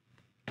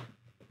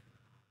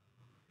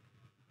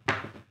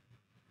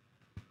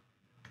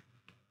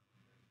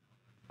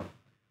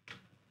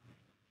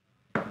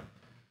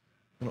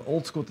 An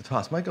old school at the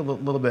toss. Might go a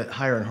little bit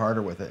higher and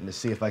harder with it, and to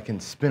see if I can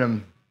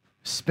spin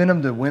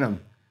them to win them.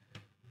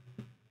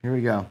 Here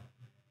we go.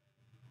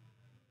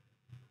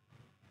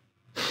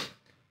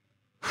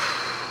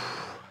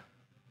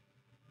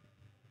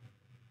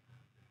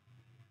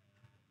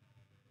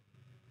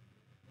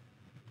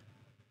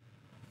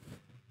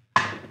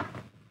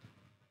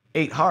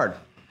 Eight hard.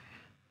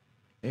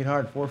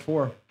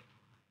 4-4.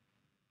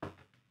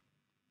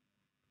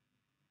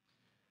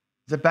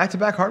 Is it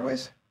back-to-back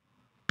hardways?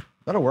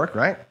 That'll work,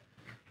 right?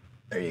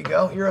 There you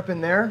go. You're up in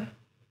there.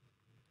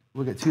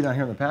 We'll get 2 down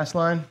here on the pass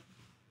line.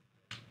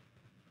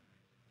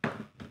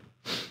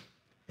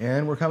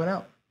 And we're coming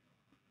out.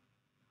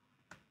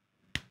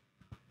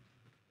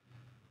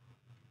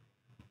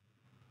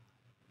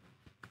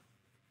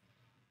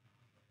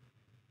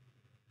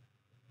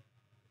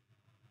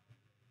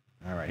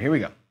 All right, here we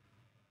go.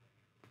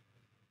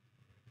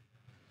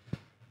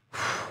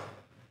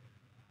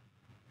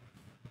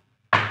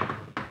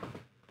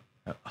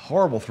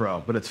 Horrible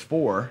throw, but it's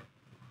 4,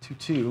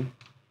 2-2.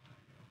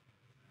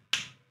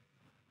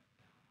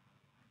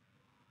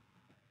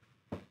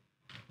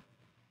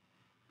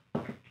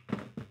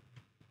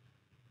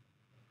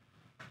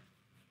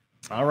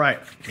 All right,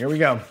 here we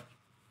go.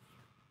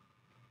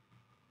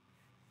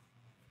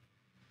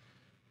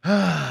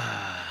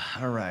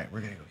 All right,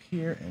 we're gonna go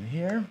here and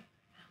here.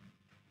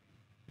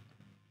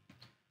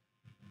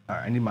 All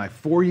right, I need my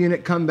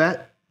 4-unit come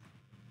bet.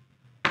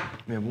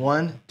 We have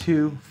 1,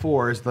 2,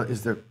 4 is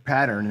the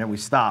pattern, and then we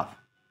stop.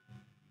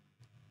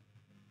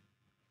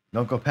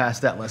 Don't go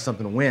past that unless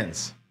something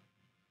wins.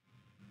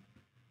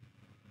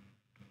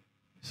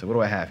 So what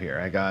do I have here?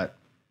 I got,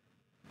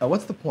 oh,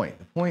 what's the point?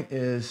 The point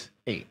is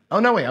 8. Oh,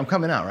 no, wait, I'm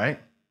coming out, right?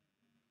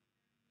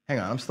 Hang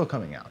on, I'm still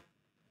coming out.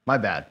 My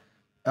bad.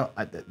 Oh,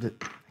 I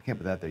can't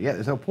put that there. Yeah,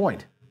 there's no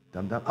point.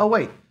 Dum dum. Oh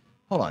wait,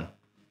 hold on.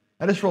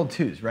 I just rolled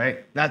 2s,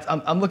 right?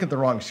 I'm looking at the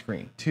wrong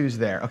screen. 2's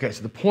there. Okay,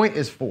 so the point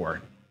is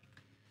 4.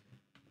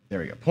 There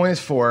we go. Point is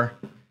 4,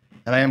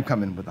 and I am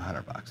coming with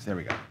 $100. There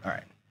we go. All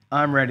right,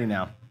 I'm ready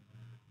now.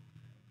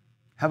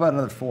 How about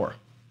another 4?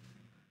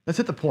 Let's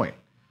hit the point.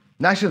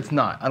 And actually, let's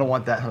not. I don't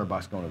want that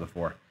 $100 going to the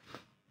 4.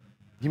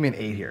 Give me an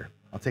 8 here.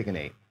 I'll take an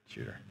 8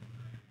 shooter.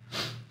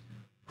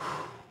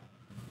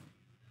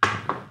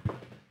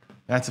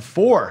 That's a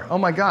 4. Oh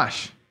my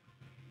gosh.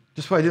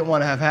 Just what I didn't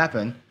want to have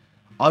happen.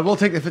 I will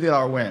take the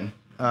 $50 win.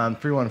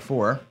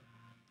 3-1-4.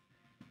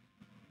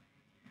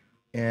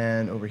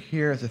 And over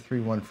here is a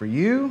 3-1 for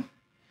you.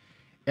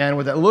 And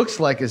what that looks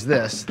like is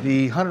this.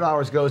 The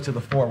 $100 goes to the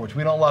 4, which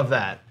we don't love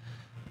that.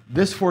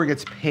 This 4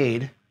 gets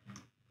paid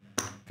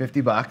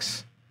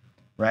 $50,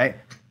 right?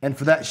 And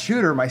for that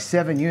shooter, my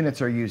 7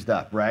 units are used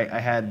up, right?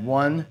 I had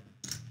 1,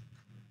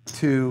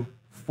 2,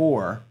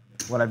 4.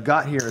 What I've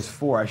got here is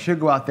 4. I should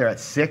go out there at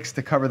 6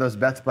 to cover those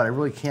bets, but I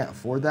really can't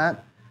afford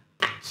that.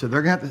 So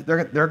they're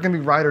gonna be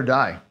ride or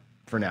die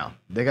for now.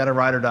 They got to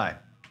ride or die.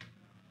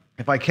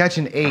 If I catch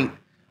an 8,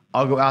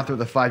 I'll go out there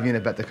with a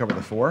 5-unit bet to cover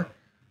the 4.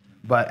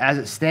 But as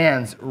it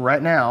stands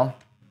right now,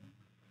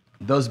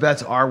 those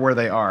bets are where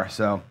they are.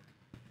 So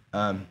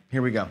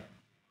here we go.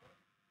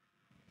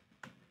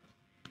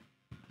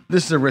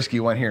 This is a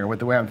risky one here with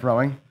the way I'm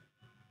throwing.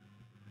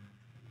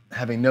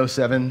 Having no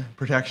 7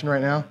 protection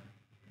right now.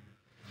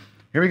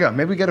 Here we go.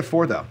 Maybe we get a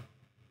 4 though.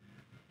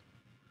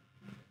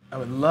 I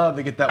would love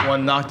to get that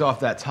one knocked off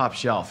that top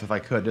shelf if I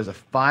could. There's a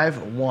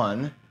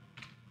 5-1.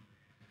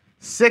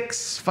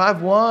 6,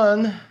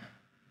 5-1.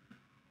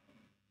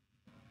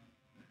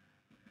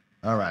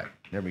 All right,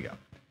 there we go.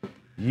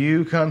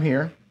 You come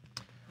here.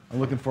 I'm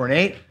looking for an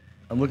 8.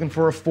 I'm looking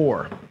for a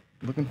 4.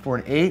 I'm looking for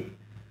an 8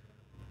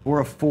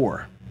 or a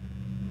 4.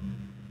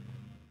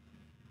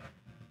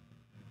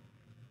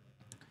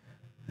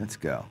 Let's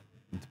go.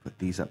 Let's put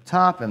these up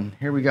top, and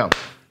here we go.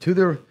 To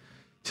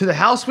the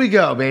house we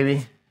go,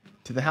 baby.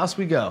 To the house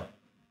we go.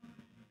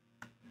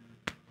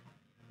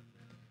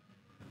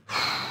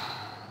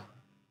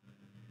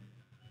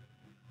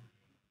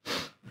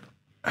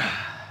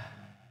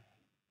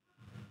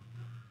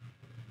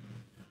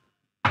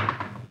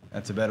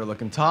 That's a better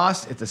looking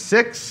toss. It's a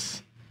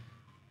 6.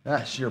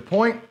 That's your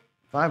point.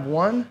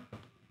 5-1.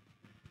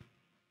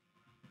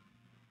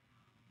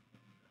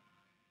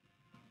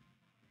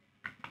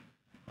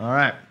 All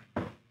right.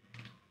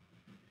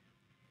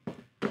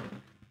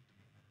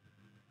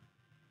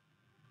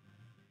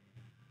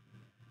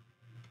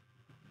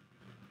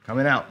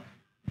 Coming out.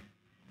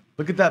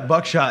 Look at that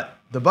buckshot.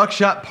 The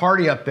buckshot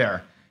party up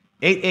there.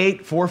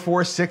 8-8, 4-4,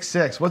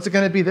 6-6. What's it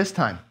going to be this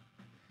time?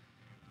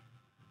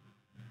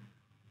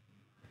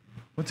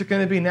 What's it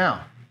going to be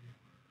now?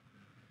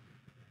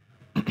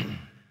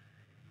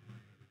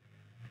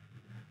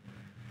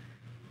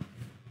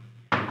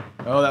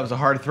 Oh, that was a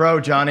hard throw,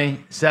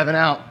 Johnny. 7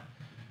 out.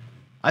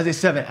 I say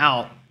 7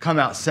 out, come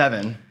out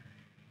 7,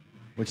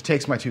 which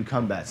takes my 2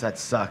 comebacks. That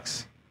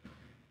sucks.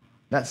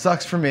 That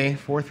sucks for me.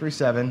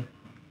 4-3-7.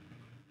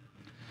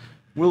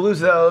 We'll lose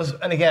those.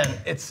 And again,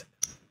 it's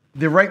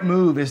the right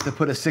move is to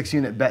put a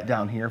 6-unit bet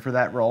down here for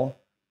that roll.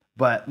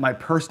 But my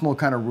personal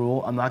kind of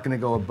rule, I'm not going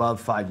to go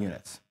above 5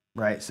 units,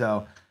 right?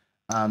 So,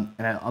 and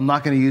I'm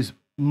not going to use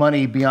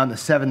money beyond the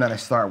 7 that I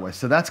start with.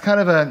 So that's kind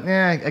of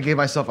I gave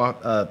myself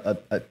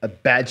a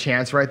bad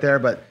chance right there,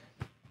 but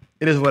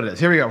it is what it is.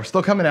 Here we go. We're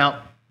still coming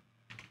out.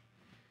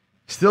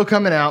 Still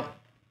coming out.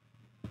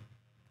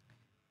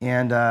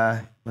 And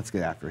let's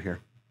get after it here.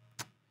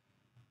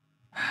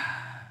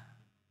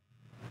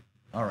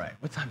 All right.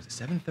 What time is it?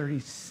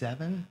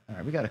 7:37? All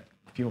right. We got a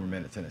few more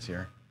minutes in us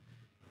here.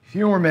 A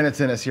few more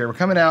minutes in us here. We're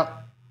coming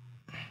out.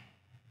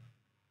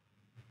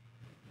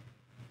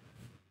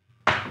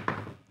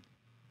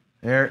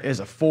 There is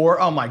a 4.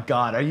 Oh, my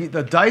God.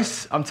 The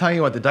dice, I'm telling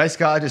you what, the dice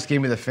god just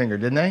gave me the finger,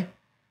 didn't they?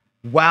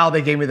 Wow,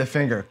 they gave me the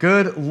finger.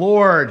 Good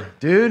Lord,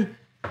 dude.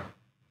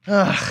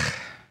 Ugh.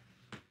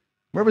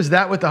 Where was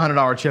that with the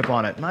 $100 chip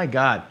on it? My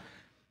God.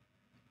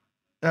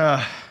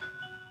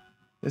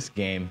 This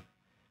game.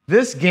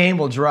 This game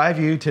will drive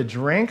you to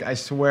drink, I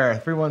swear.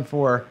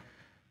 3-1-4.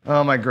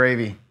 Oh, my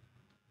gravy.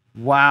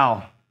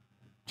 Wow.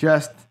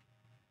 Just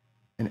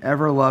an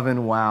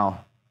ever-loving wow.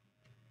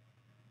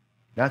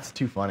 That's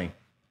too funny.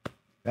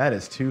 That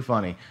is too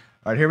funny.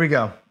 All right, here we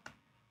go.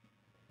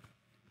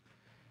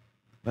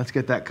 Let's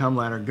get that cum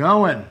ladder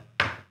going.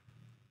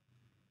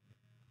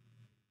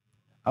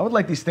 I would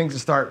like these things to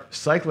start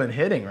cycling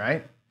hitting,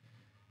 right?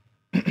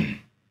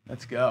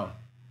 Let's go.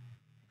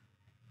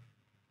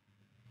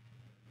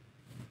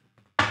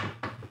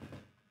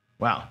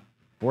 Wow.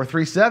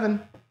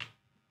 4-3-7.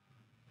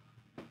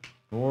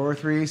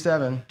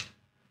 4-3-7.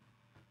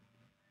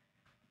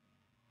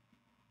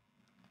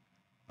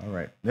 All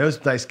right. Those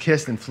dice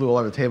kissed and flew all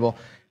over the table.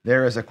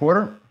 There is a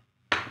quarter.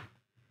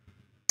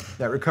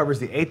 That recovers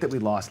the 8 that we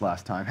lost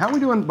last time. How are we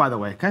doing, by the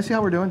way? Can I see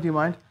how we're doing? Do you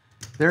mind?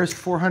 There's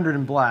 400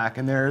 in black,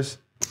 and there's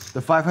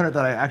the 500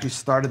 that I actually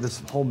started this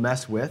whole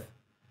mess with.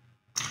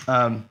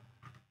 Right,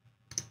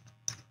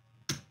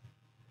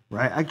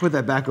 I can put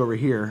that back over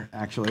here,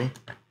 actually.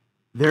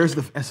 There's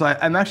the, so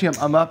I'm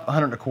up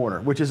 100 and a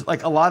quarter, which is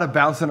like a lot of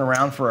bouncing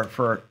around for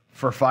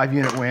a 5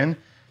 unit win.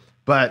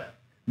 But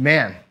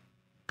man,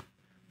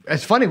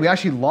 it's funny, we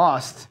actually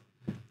lost,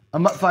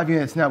 I'm up 5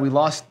 units now. We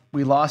lost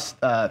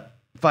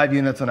 5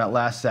 units on that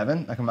last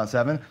 7, I come out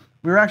 7.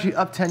 We were actually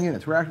up 10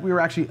 units. We were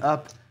actually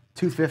up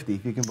 250,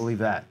 if you can believe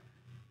that,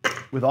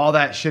 with all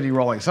that shitty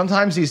rolling.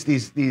 Sometimes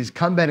these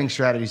come betting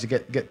strategies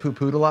get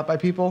poo-pooed a lot by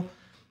people.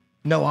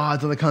 No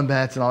odds on the come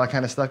bets and all that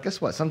kind of stuff.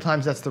 Guess what?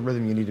 Sometimes that's the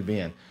rhythm you need to be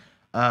in.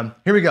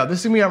 Here we go. This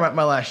is gonna be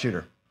my last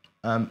shooter.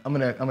 I'm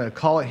gonna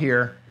call it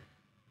here.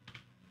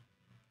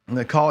 I'm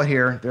gonna call it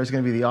here. There's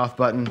gonna be the off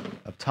button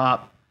up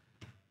top.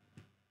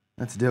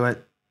 Let's do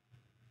it.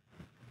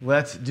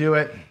 Let's do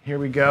it. Here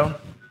we go.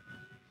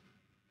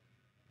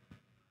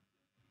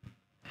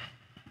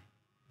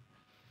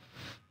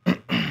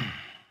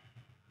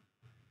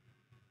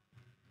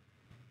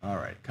 All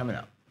right, coming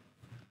up.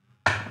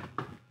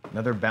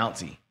 Another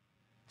bouncy.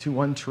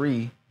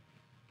 2-1-3.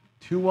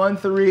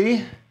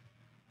 2-1-3.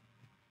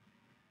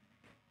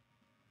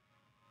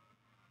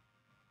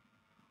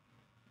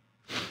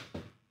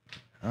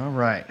 All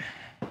right.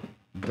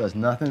 Does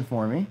nothing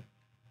for me.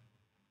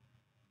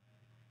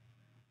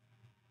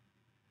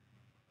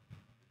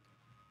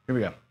 Here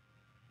we go.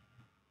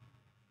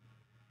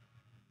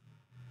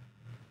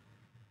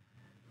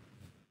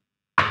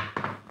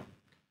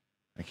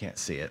 I can't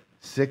see it.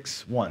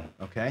 6-1.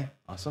 Okay,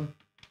 awesome.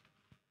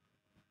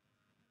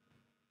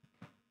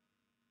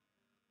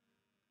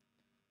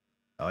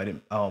 Oh, I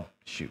didn't. Oh,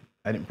 shoot.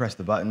 I didn't press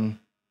the button.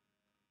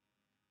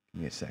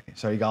 Give me a second.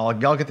 Sorry, y'all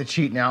get the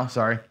cheat now.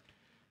 Sorry.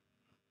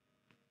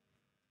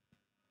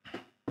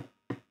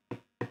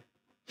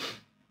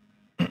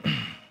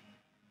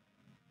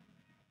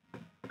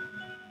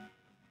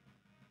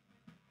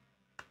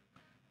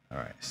 All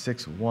right,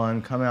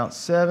 6-1, come out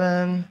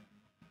 7.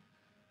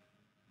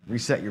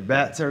 Reset your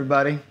bets,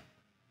 everybody.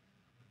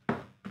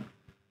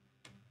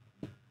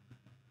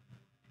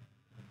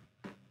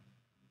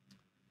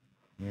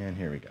 And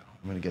here we go.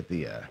 I'm going to get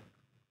the... All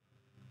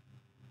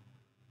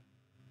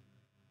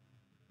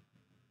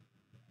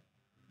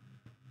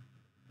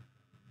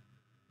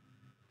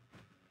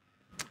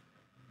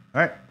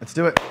right, let's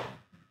do it.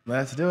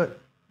 Let's do it.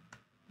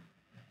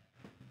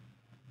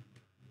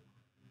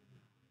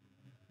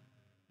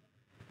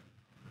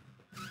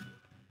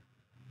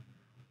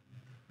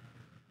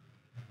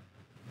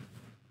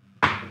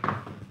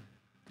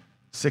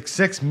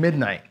 Six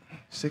midnight.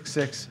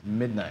 6-6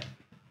 midnight.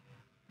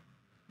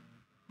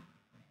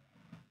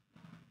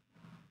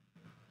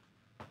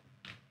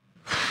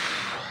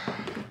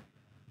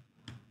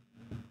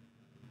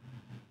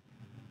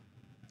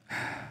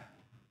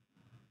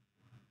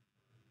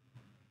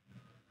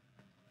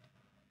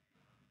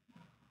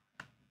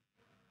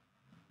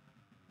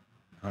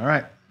 All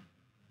right.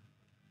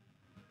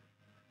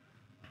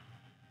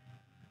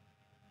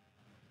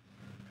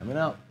 Coming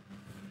out.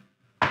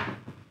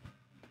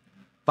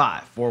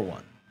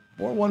 5-4-1.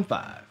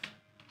 4-1-5.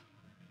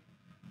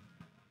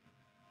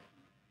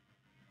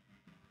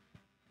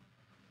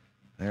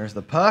 There's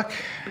the puck.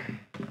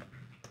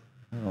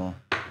 Oh,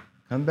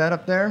 come back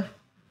up there.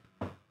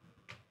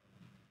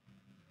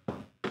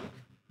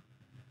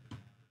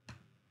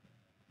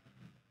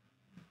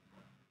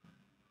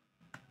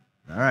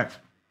 All right.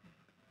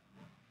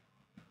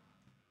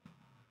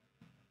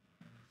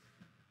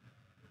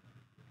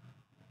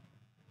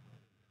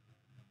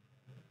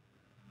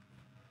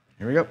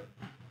 Here we go.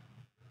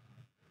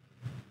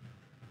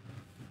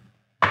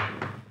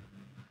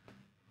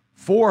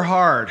 4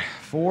 hard.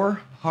 4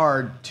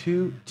 hard.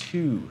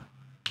 2-2.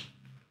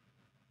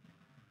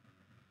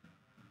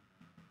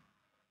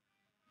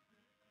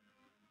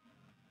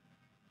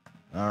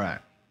 All right.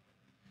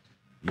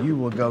 You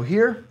will go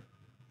here.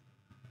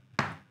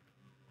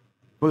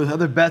 Well, those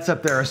other bets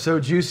up there are so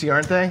juicy,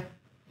 aren't they?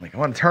 Like, I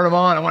want to turn them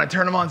on. I want to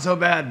turn them on so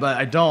bad, but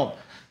I don't. At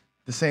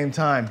the same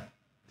time,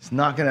 it's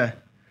not gonna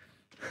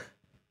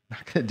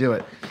do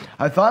it.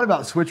 I thought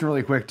about switching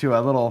really quick to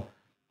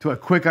a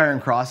quick iron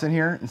cross in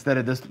here instead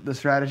of this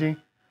strategy.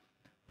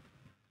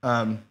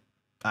 I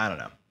don't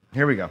know.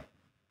 Here we go.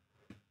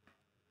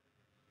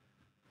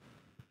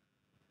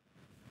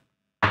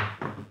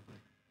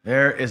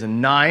 There is a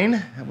 9.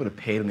 That would have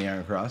paid on the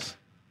iron cross.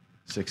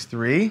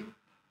 6-3.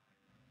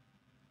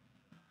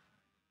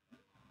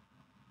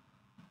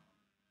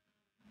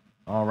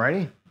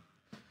 Alrighty.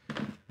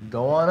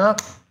 Go on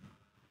up.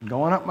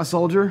 Going up, my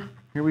soldier.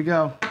 Here we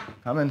go.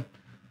 Coming.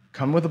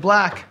 Coming with a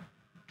black.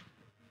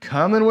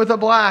 Coming with a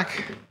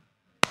black.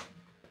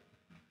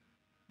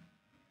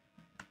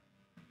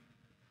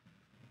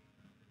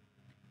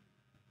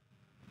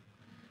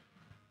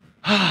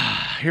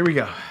 Here we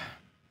go.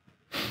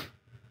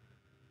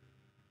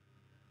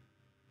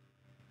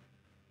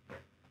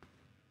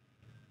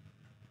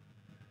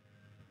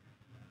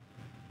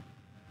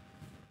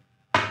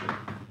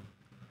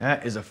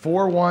 That is a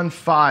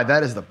 4-1-5.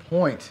 That is the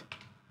point.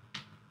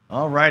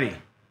 All righty.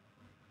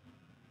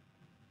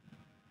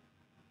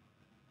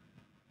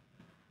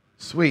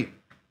 Sweet.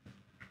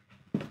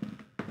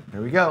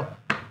 There we go.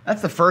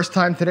 That's the first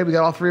time today we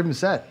got all three of them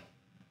set.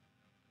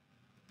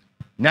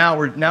 Now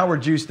we're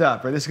juiced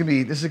up, right? This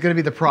is gonna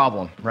be the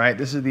problem, right?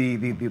 This is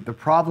the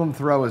problem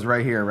throw is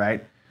right here,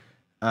 right?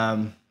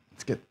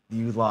 Let's get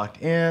you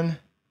locked in,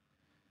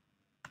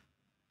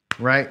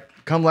 right?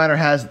 Come ladder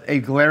has a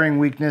glaring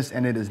weakness,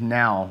 and it is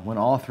now when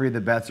all three of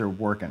the bets are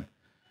working.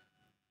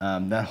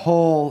 That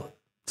whole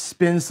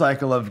spin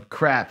cycle of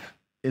crap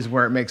is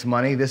where it makes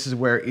money. This is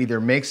where it either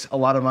makes a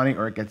lot of money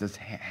or it gets us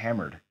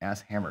hammered.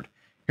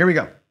 Here we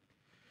go.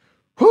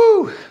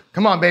 Whoo!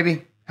 Come on,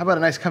 baby. How about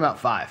a nice come out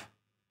 5?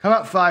 Come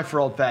out 5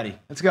 for old fatty.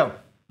 Let's go.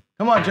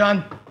 Come on,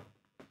 John.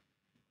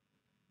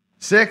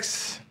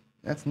 6.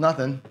 That's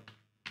nothing.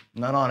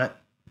 Not on it.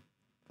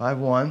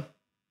 5-1.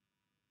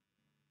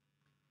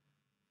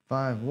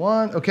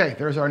 5-1. Okay,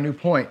 there's our new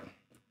point.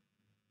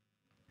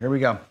 Here we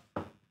go.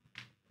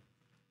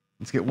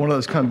 Let's get one of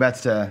those come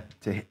bets to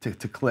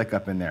click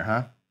up in there,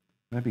 huh?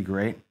 That'd be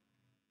great.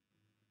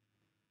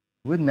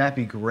 Wouldn't that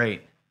be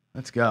great?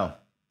 Let's go.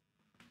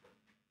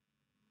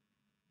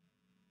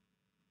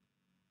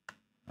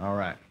 All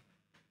right.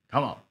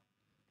 Come on.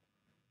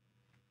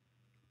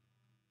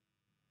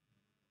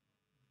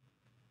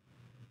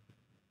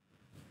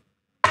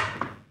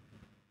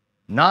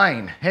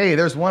 Nine. Hey,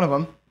 there's one of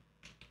them.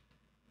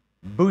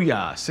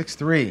 Booyah.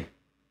 6-3.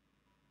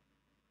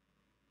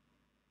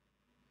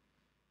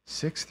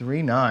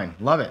 6-3-9.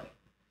 Love it.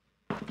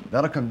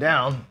 That'll come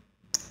down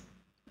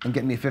and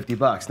get me 50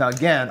 bucks. Now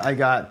again, I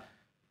got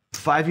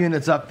 5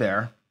 units up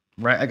there,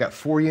 right? I got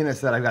 4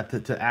 units that I got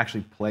to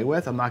actually play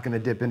with. I'm not going to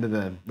dip into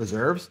the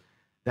reserves.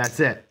 That's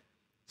it.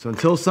 So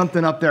until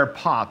something up there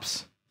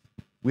pops,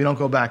 we don't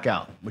go back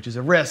out, which is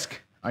a risk,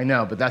 I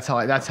know, but that's how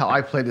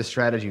I play this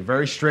strategy.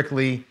 Very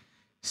strictly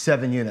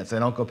 7 units. I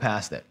don't go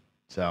past it.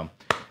 So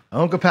I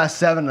won't go past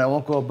 7 and I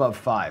won't go above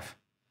 5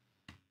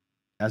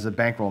 as a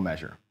bankroll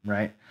measure,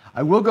 right?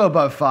 I will go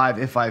above 5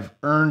 if I've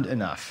earned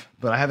enough,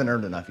 but I haven't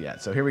earned enough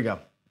yet. So here we go.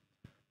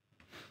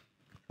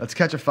 Let's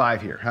catch a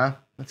 5 here, huh?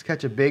 Let's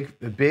catch a big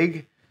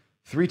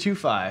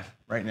 3-2-5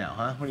 right now,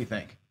 huh? What do you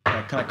think?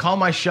 Can I call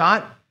my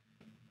shot?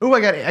 Ooh, I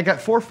got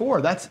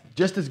 4-4. That's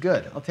just as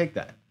good. I'll take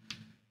that.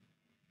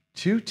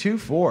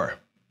 2-2-4.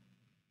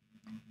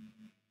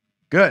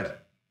 Good.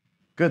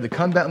 Good. The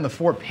come bet on the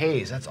 4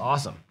 pays. That's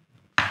awesome.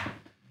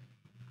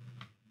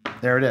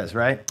 There it is,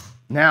 right?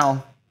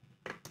 Now,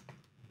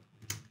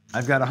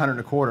 I've got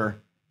 100.25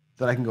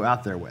 that I can go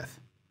out there with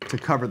to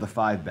cover the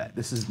 5 bet.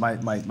 This is my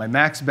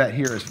max bet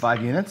here is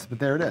 5 units, but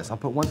there it is. I'll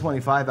put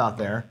 125 out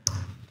there.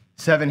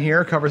 7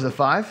 here covers a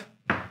 5.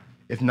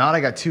 If not,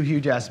 I got 2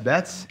 huge ass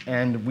bets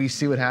and we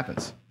see what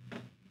happens.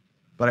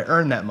 But I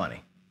earned that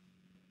money.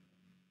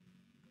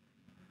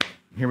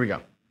 Here we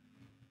go.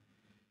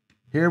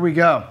 Here we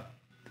go.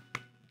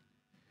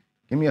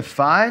 Give me a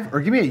 5 or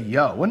give me a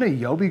yo. Wouldn't a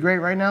yo be great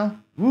right now?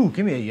 Ooh,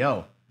 give me a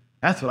yo.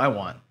 That's what I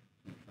want.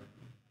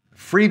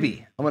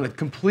 Freebie. I want a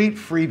complete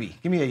freebie.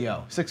 Give me a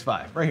yo.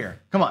 6-5 right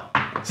here. Come on.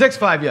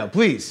 6-5 yo,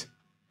 please.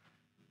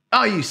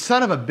 Oh, you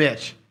son of a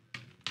bitch.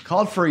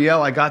 Called for a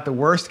yo. I got the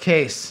worst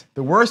case.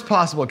 The worst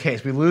possible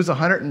case. We lose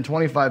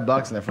 125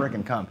 bucks and they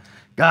freaking come.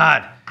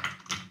 God.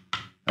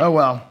 Oh,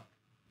 well.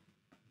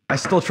 I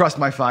still trust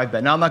my 5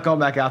 bet. Now I'm not going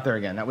back out there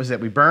again. That was it.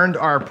 We burned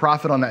our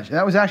profit on that.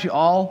 That was actually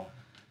all,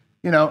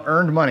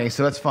 earned money,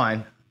 so that's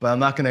fine. But I'm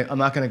not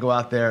gonna go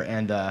out there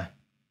and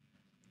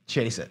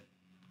chase it.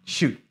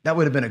 Shoot, that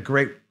would have been a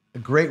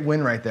great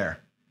win right there.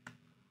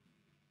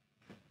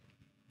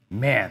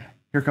 Man,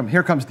 here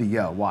comes the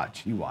yo.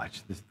 Watch, you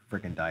watch this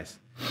freaking dice.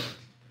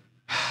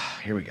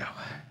 Here we go.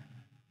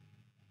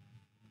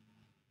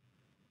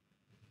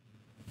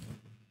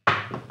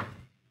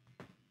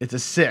 It's a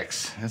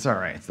 6. That's all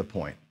right. It's the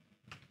point.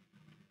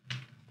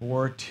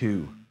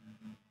 4-2.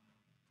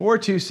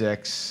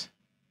 4-2-6.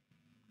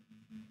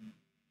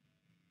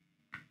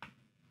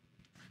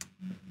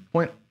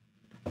 Point.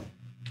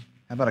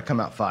 How about a come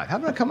out 5? How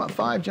about a come out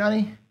 5,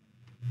 Johnny?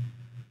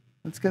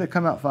 Let's get a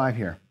come out 5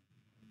 here.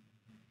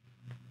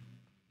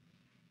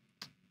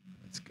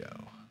 Let's go.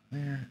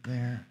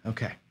 There.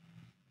 Okay.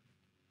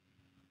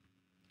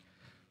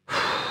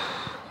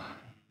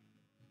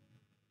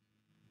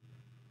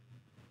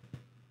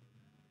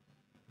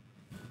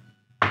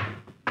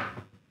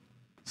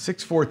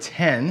 Six, 4,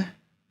 10.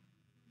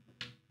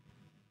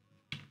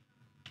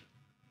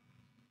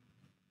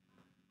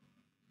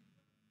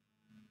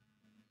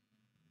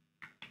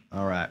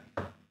 All right.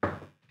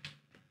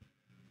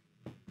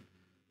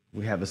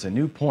 We have us a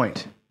new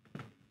point.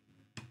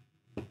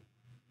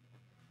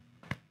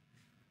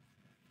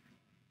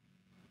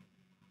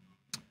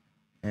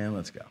 And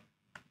let's go.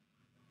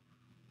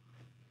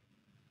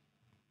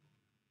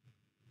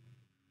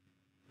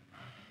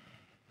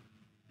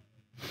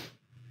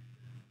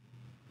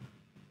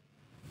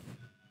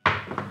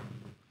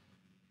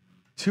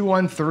 Two,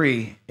 1,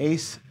 3,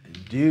 ace,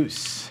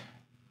 deuce.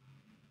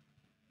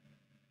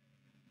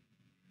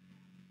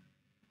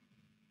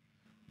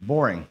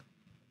 Boring.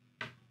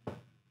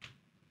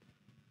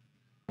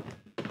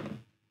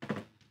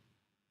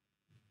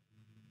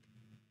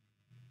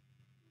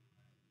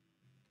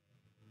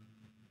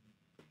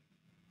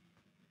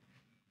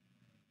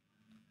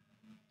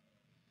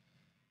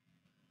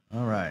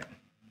 All right.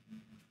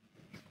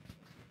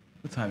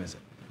 What time is it?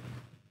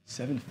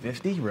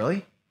 7:50,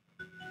 really?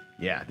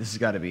 Yeah, this has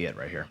got to be it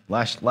right here.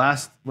 Last,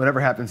 whatever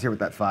happens here with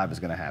that 5 is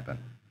going to happen.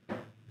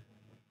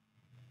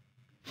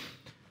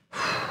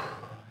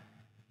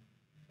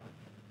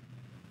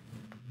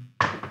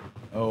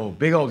 Oh,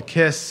 big old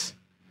kiss.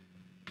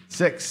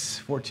 6,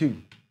 4, 2.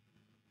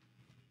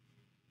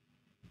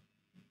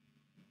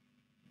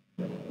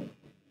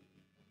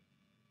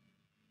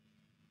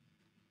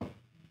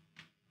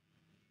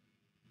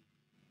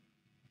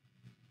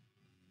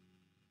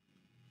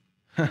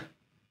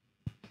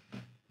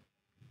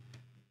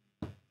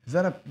 Is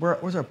that a,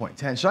 where's our point?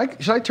 10.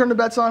 Should I turn the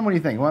bets on? What do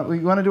you think? You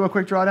want to do a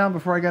quick drawdown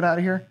before I get out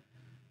of here?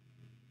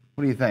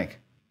 What do you think?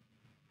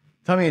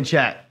 Tell me in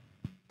chat.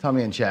 Tell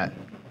me in chat.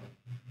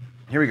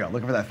 Here we go.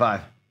 Looking for that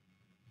 5.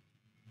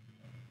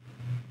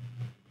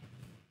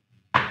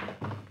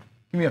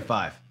 Give me a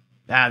 5.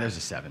 Ah, there's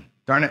a 7.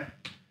 Darn it.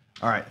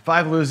 All right,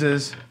 5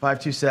 loses. 5,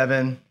 2,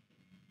 7.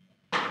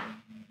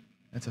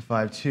 That's a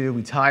 5, 2.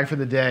 We tie for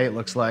the day, it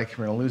looks like.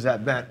 We're going to lose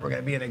that bet. We're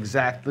going to be in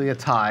exactly a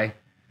tie.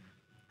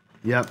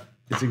 Yep,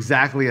 it's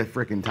exactly a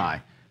freaking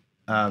tie.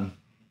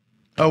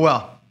 Oh,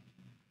 well.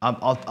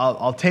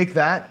 I'll take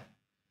that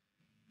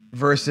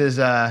versus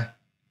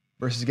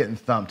getting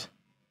thumped.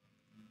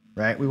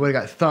 Right? We would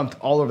have got thumped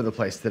all over the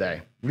place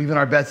today. Leaving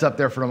our bets up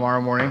there for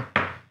tomorrow morning.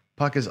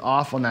 Puck is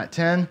off on that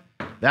 10.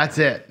 That's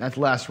it. That's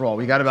the last roll.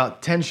 We got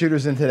about 10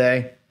 shooters in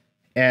today,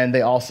 and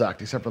they all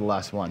sucked except for the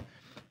last one.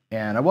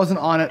 And I wasn't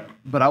on it,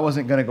 but I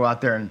wasn't going to go out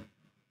there and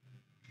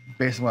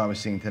based on what I was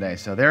seeing today.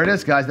 So there it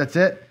is, guys. That's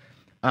it.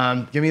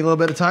 Give me a little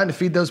bit of time to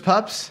feed those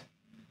pups,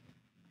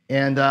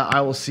 and I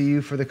will see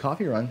you for the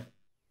coffee run.